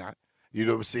 Probably not. You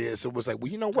know what I'm saying? So it's like,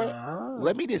 well, you know what? uh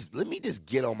Let me just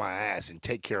get on my ass and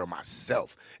take care of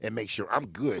myself and make sure I'm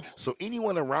good. So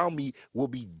anyone around me will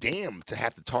be damned to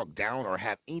have to talk down or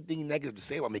have anything negative to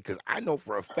say about me because I know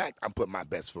for a fact I'm putting my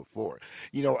best foot forward.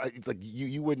 It's like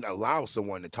you wouldn't allow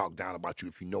someone to talk down about you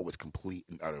if you know it's complete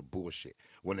and utter bullshit.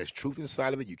 When there's truth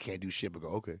inside of it, you can't do shit but go,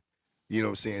 okay. You know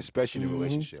what I'm saying? Especially in a hmm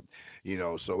relationship.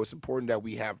 So it's important that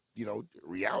we have,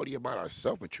 reality about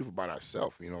ourselves and truth about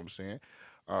ourselves. You know what I'm saying?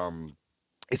 Um,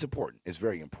 it's important. It's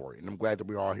very important. And I'm glad that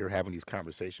we're all here having these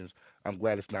conversations. I'm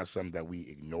glad it's not something that we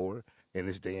ignore in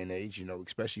this day and age,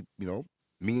 especially,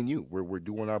 me and you. We're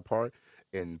doing our part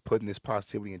and putting this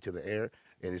positivity into the air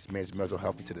and this man's mental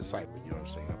health into the cyber. You know what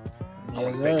I'm saying? I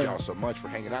want Yes, to thank sir. y'all so much for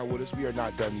hanging out with us. We are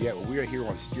not done yet, but we are here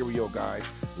on Stereo, guys,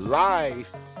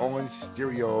 live on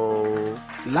Stereo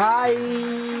Lie.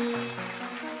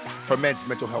 for Men's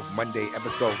Mental Health Monday,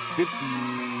 episode 50.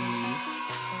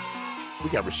 We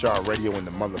got Rashad Radio in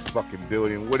the motherfucking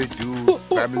building. What it do, Boop,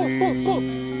 boop, boop, boop, boop.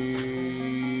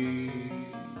 family?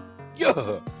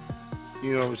 Yeah.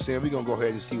 You know what I'm saying? We're going to go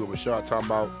ahead and see what Rashad talking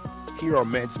about here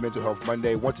on Men's Mental Health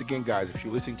Monday. Once again, guys, if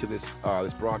you're listening to this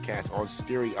broadcast on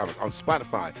stereo, on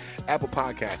Spotify, Apple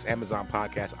Podcasts, Amazon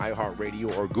Podcasts,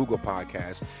 iHeartRadio, or Google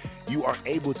Podcasts, you are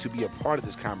able to be a part of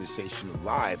this conversation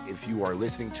live if you are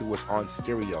listening to us on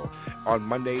stereo on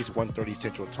Mondays, 1:30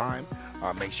 Central Time.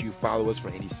 Make sure you follow us for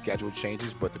any schedule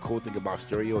changes. But the cool thing about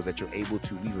stereo is that you're able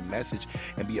to leave a message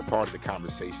and be a part of the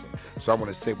conversation. So I want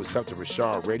to say what's up to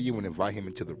Rashad Radio and invite him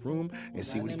into the room and What's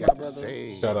see what he happening, got my to brother?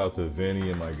 say. Shout out to Vinny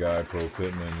and my guy Pro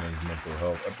Pittman, Men's Mental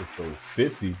Health, episode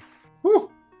 50.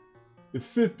 Whew! It's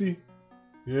 50.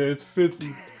 Yeah, it's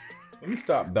 50. Let me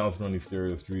stop bouncing on these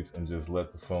stereo streets and just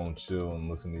let the phone chill and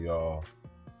listen to y'all.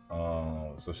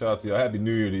 So shout out to y'all. Happy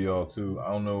New Year to y'all too. I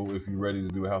don't know if you're ready to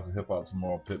do a House of Hip Hop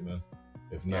tomorrow, Pittman.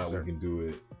 If Yes, not, we sir. can do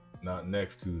it not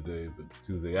next Tuesday, but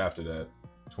Tuesday after that,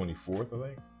 24th, I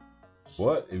think.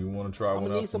 But if you want to try I'm one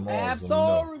gonna need out some tomorrow, just let me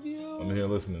know. Absol I'm here reviews.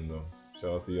 listening though.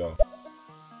 Shout out to y'all.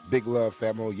 Big love,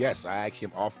 family. Yes, I actually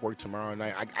am off work tomorrow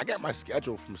night. I got my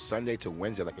schedule from Sunday to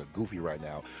Wednesday like a goofy right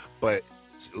now. But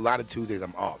A lot of Tuesdays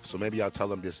I'm off, so maybe I'll tell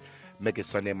them just make it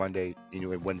Sunday, Monday,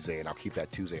 and Wednesday, and I'll keep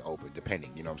that Tuesday open,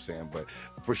 depending. You know what I'm saying? But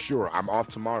for sure, I'm off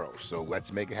tomorrow, so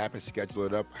let's make it happen. Schedule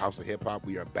it up. House of Hip Hop.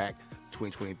 We are back,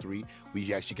 2023.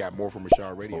 We actually got more from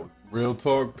Rashad Radio. Oh, real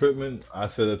talk, Pittman. I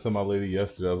said that to my lady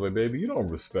yesterday. I was like, baby, you don't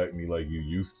respect me like you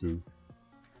used to.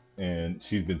 And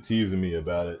she's been teasing me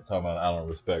about it, talking about I don't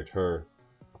respect her.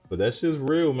 But that shit's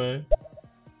real, man.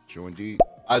 True indeed.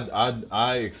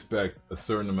 I expect a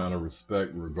certain amount of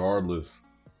respect regardless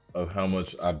of how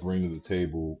much I bring to the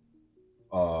table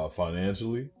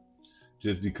financially,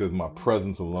 just because my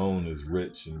presence alone is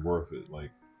rich and worth it.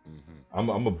 Like Hmm.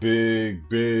 I'm a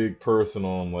big person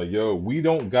on like, yo, we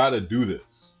don't gotta do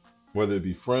this. Whether it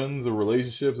be friends or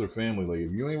relationships or family. Like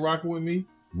if you ain't rocking with me,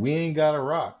 we ain't gotta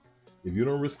rock. If you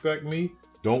don't respect me,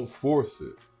 don't force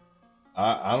it.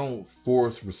 I don't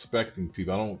force respecting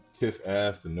people. I don't kiss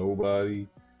ass to nobody.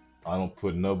 I don't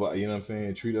put nobody, you know what I'm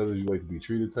saying? Treat others you like to be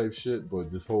treated type shit.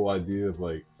 But this whole idea of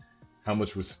like, how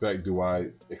much respect do I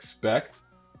expect?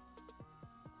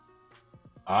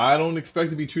 I don't expect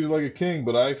to be treated like a king,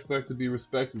 but I expect to be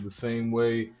respected the same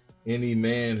way any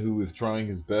man who is trying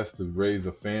his best to raise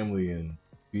a family and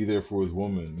be there for his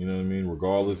woman. You know what I mean?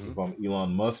 Regardless Hmm. if I'm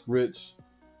Elon Musk rich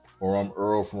or I'm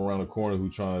Earl from around the corner who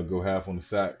trying to go half on the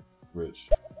sack rich.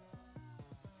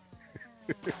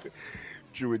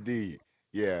 True indeed.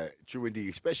 Yeah, true indeed.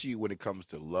 Especially when it comes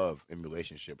to love and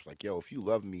relationships. Like, yo, if you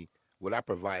love me, what I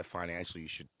provide financially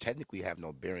should technically have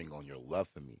no bearing on your love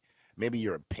for me. Maybe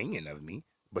your opinion of me,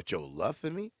 but your love for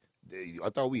me. I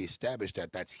thought we established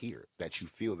that that's here, that you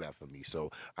feel that for me. So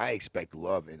I expect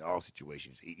love in all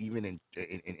situations, even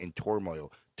in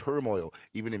turmoil,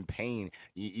 even in pain,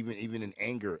 even in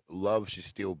anger. Love should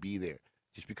still be there.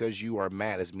 Just because you are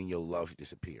mad doesn't mean your love should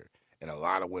disappear. And a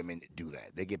lot of women do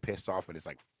that. They get pissed off and it's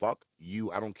like, fuck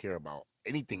you. I don't care about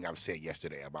anything I've said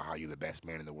yesterday about how you're the best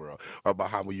man in the world or about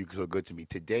how you so good to me.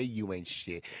 Today you ain't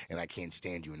shit and I can't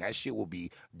stand you. And that shit will be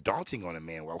daunting on a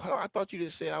man. Well, I thought you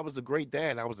just said I was a great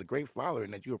dad, I was a great father,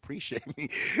 and that you appreciate me,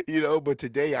 but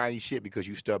today I ain't shit because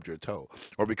you stubbed your toe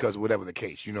or because whatever the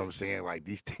case. You know what I'm saying? Like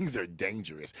these things are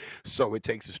dangerous. So it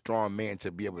takes a strong man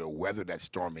to be able to weather that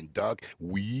storm and duck,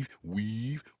 weave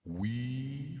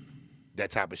that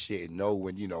type of shit and know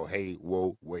when hey,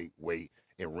 whoa, wait,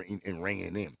 and rein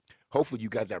it in. Hopefully, you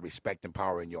got that respect and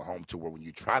power in your home to where when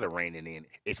you try to rein it in,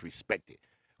 it's respected.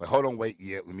 Like, hold on, wait,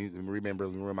 yeah, let me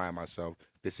remind myself,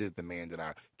 this is the man that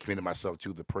I committed myself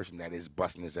to, the person that is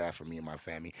busting his ass for me and my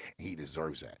family, and he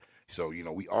deserves that. So,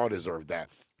 we all deserve that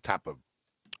type of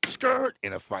skirt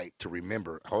in a fight to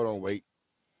remember, hold on, wait,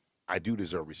 I do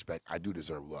deserve respect. I do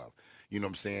deserve love. You know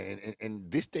what I'm saying?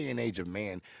 And this day and age of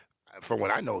man, from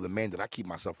what I know, the men that I keep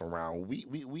myself around,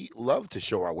 we love to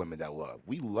show our women that love.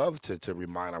 We love to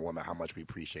remind our women how much we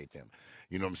appreciate them.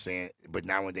 You know what I'm saying? But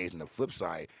nowadays, on the flip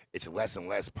side, it's less and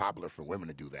less popular for women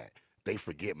to do that. They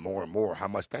forget more and more how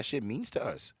much that shit means to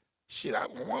us. Shit, I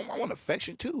want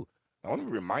affection too. I want to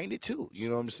be reminded too. You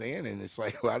know what I'm saying? And it's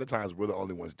like a lot of times we're the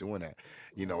only ones doing that.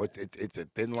 It's a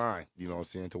thin line. You know what I'm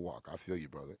saying, to walk. I feel you,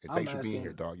 brother. And I'm thanks for being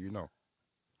here, asking dog. You know.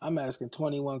 I'm asking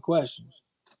 21 questions.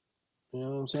 You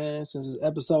know what I'm saying? Since it's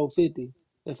episode 50.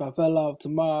 If I fell off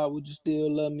tomorrow, would you still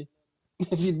love me?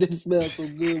 If you didn't smell so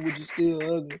good, would you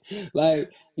still hug me? Like,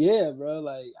 yeah, bro.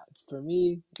 Like, for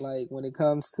me, like, when it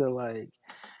comes to, like,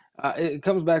 it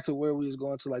comes back to where we was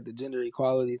going to, like, the gender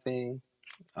equality thing.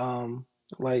 Um,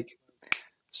 like,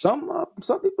 some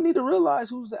people need to realize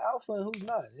who's the alpha and who's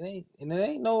not. It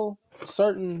ain't no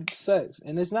certain sex.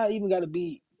 And it's not even got to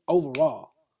be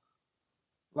overall.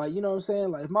 Like, you know what I'm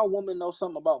saying? Like, if my woman knows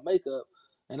something about makeup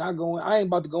and I ain't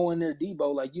about to go in there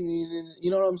Debo, like, you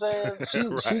know what I'm saying? She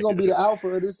Right. gonna be the alpha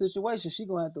of this situation. She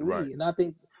gonna have to Right. lead. And I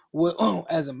think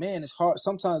as a man, it's hard.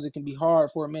 Sometimes it can be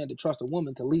hard for a man to trust a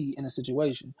woman to lead in a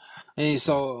situation. And Right.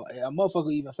 so a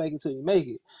motherfucker even fake it till you make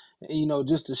it,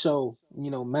 just to show,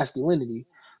 masculinity.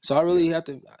 So I really Yeah. have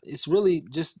to, it's really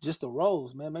just the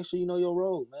roles, man. Make sure you know your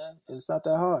role, man. It's not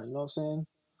that hard, you know what I'm saying?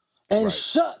 And Right.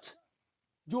 shut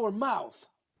your mouth.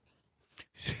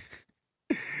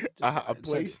 Just a second.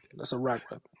 place That's a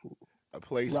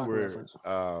place rock where reference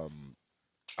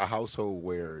a household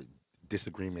where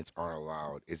disagreements aren't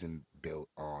allowed isn't built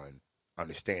on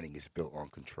understanding, it's built on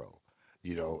control. for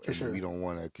And we sure. don't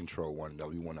want to control one another,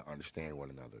 we want to understand one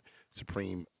another.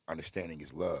 Supreme understanding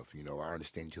is love. I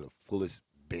understand you to the fullest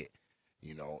bit.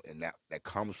 And that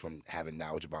comes from having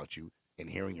knowledge about you and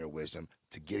hearing your wisdom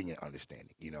to getting an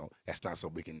understanding. That's not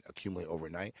something we can accumulate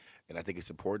overnight. And I think it's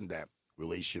important that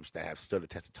relationships that have stood the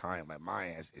test of time, like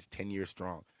mine, is 10 years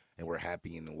strong, and we're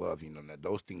happy and in love. That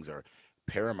those things are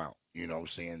paramount. You know what I'm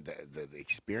saying? The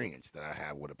experience that I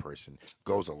have with a person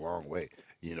goes a long way,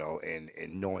 and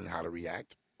knowing how to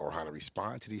react or how to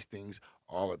respond to these things,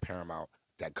 all are paramount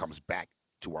that comes back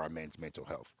to our men's mental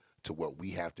health, to what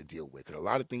we have to deal with. 'Cause a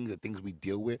lot of things, the things we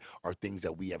deal with are things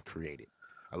that we have created.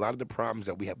 A lot of the problems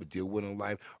that we have to deal with in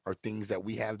life are things that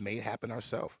we have made happen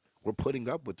ourselves. We're putting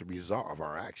up with the result of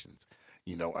our actions.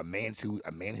 A man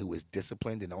who is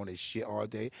disciplined and on his shit all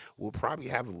day will probably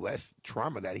have less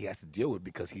trauma that he has to deal with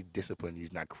because he's disciplined.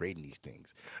 He's not creating these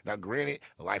things. Now, granted,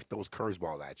 life throws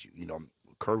curveball at you.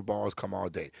 Curveballs come all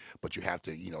day, but you have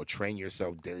to, train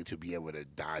yourself daily to be able to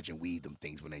dodge and weave them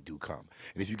things when they do come.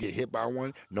 And if you get hit by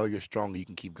one, know you're strong. You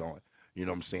can keep going. You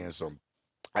know what I'm saying? So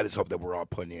I just hope that we're all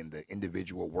putting in the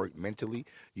individual work mentally,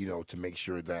 to make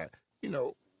sure that, you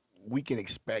know, we can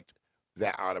expect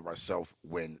that out of ourselves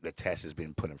when the test has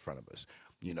been put in front of us.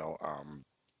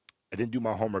 I didn't do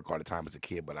my homework all the time as a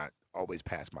kid, but I always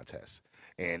passed my tests.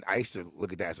 And I used to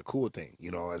look at that as a cool thing. I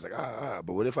was like,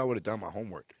 but what if I would have done my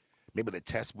homework? Maybe the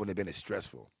test wouldn't have been as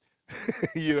stressful.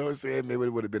 You know what I'm saying? Maybe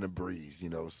it would have been a breeze.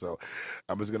 So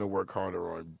I'm just gonna work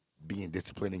harder on being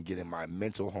disciplined and getting my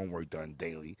mental homework done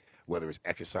daily, whether it's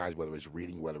exercise, whether it's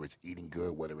reading, whether it's eating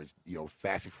good, whether it's,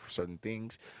 fasting for certain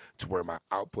things, to where my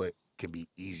output can be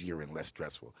easier and less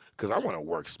stressful. Because I want to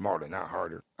work smarter, not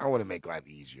harder. I want to make life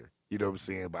easier. You know what I'm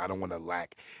saying? But I don't want to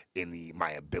lack in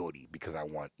my ability because I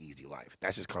want easy life.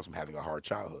 That just comes from having a hard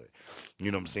childhood. You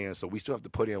know what I'm saying? So we still have to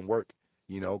put in work,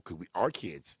 because our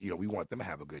kids, we want them to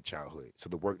have a good childhood. So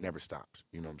the work never stops.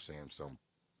 You know what I'm saying? So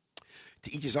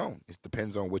to each his own. It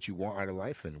depends on what you want out of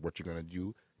life and what you're gonna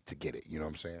do to get it. You know what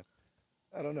I'm saying?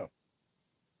 I don't know.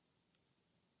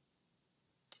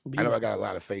 I know I got Beautiful. a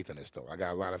lot of faith in this though. I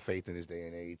got a lot of faith in this day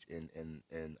and age,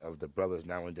 and of the brothers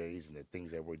nowadays and the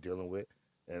things that we're dealing with.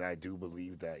 And I do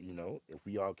believe that, if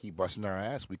we all keep busting our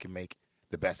ass, we can make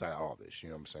the best out of all this. You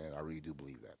know what I'm saying? I really do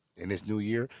believe that. In this new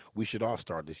year, we should all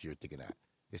start this year thinking that.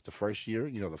 It's the first year,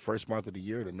 the first month of the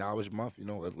year, the knowledge month,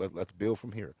 let's build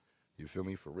from here. You feel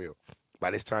me? For real. By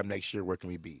this time next year, where can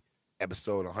we be?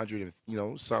 Episode 100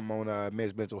 and, some on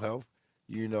men's mental health,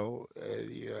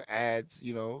 ads,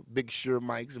 big sure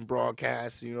mics and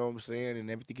broadcasts, you know what I'm saying? And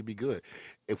everything can be good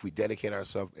if we dedicate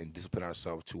ourselves and discipline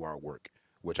ourselves to our work,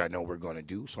 which I know we're going to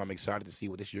do. So I'm excited to see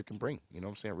what this year can bring. You know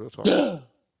what I'm saying? Real talk.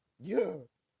 Yeah.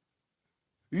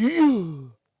 Yeah.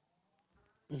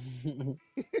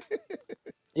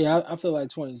 Yeah, I feel like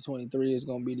 2023 is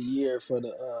gonna be the year for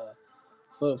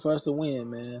us to win,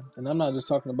 man. And I'm not just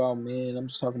talking about men. I'm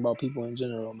just talking about people in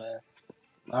general, man.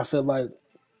 I feel like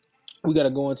we got to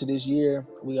go into this year.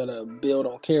 We got to build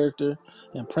on character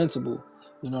and principle.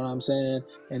 You know what I'm saying?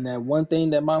 And that one thing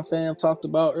that my fam talked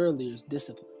about earlier is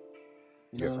discipline.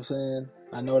 You know Yeah. what I'm saying?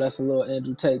 I know that's a little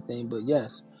Andrew Tate thing, but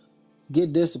yes,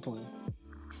 get discipline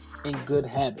and good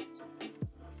habits.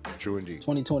 True indeed.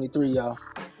 2023, y'all.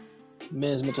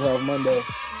 Men's Mental Health Monday.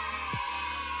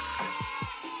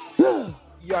 Yeah.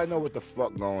 Y'all know what the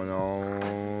fuck going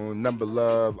on. Number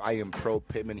love. I am Pro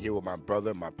Pittman here with my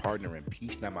brother, my partner in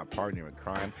peace, not my partner in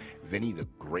crime, Vinny the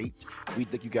Great. We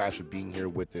thank you guys for being here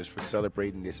with us, for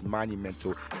celebrating this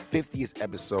monumental 50th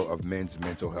episode of Men's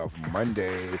Mental Health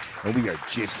Monday. And we are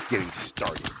just getting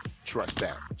started. Trust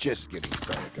that. Just getting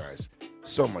started, guys.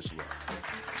 So much love.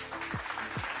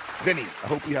 Vinny, I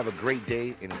hope you have a great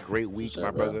day and a great For week, sure, my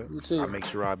bro. brother. You I'll too. make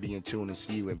sure I'll be in tune and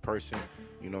see you in person.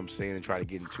 You know what I'm saying? And try to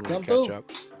get in tune and Come catch through.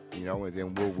 up. And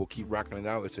then we'll keep rocking it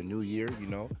out. It's a new year,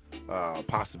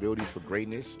 possibilities for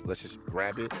greatness. Let's just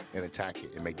grab it and attack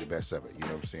it and make the best of it. You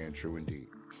know what I'm saying? True indeed.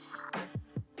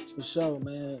 For sure,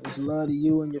 man. It's love to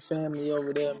you and your family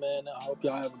over there, man. I hope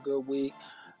y'all have a good week.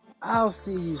 I'll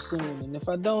see you soon. And if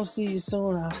I don't see you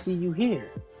soon, I'll see you here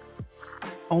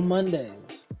on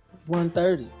Mondays,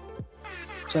 1:30.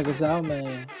 Check us out,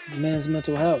 man. Men's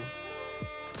Mental Health.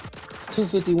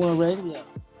 251 Radio.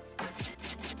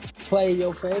 Play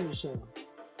your favorite show.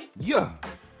 Yeah.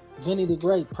 Vinny the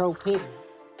Great, Pro Pigment.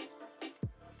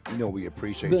 We It's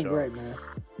appreciate been y'all. great, man.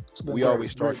 It's been We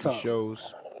always great. Great start these talk.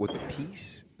 shows with a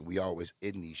peace. We always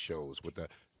end these shows with a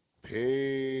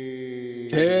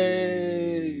peace.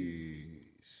 Peace.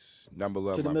 Number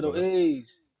love, To the my Middle brother.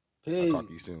 East. I'll talk to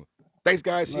Peace. you soon. Thanks,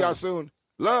 guys. See y'all Love. soon.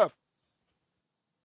 Love.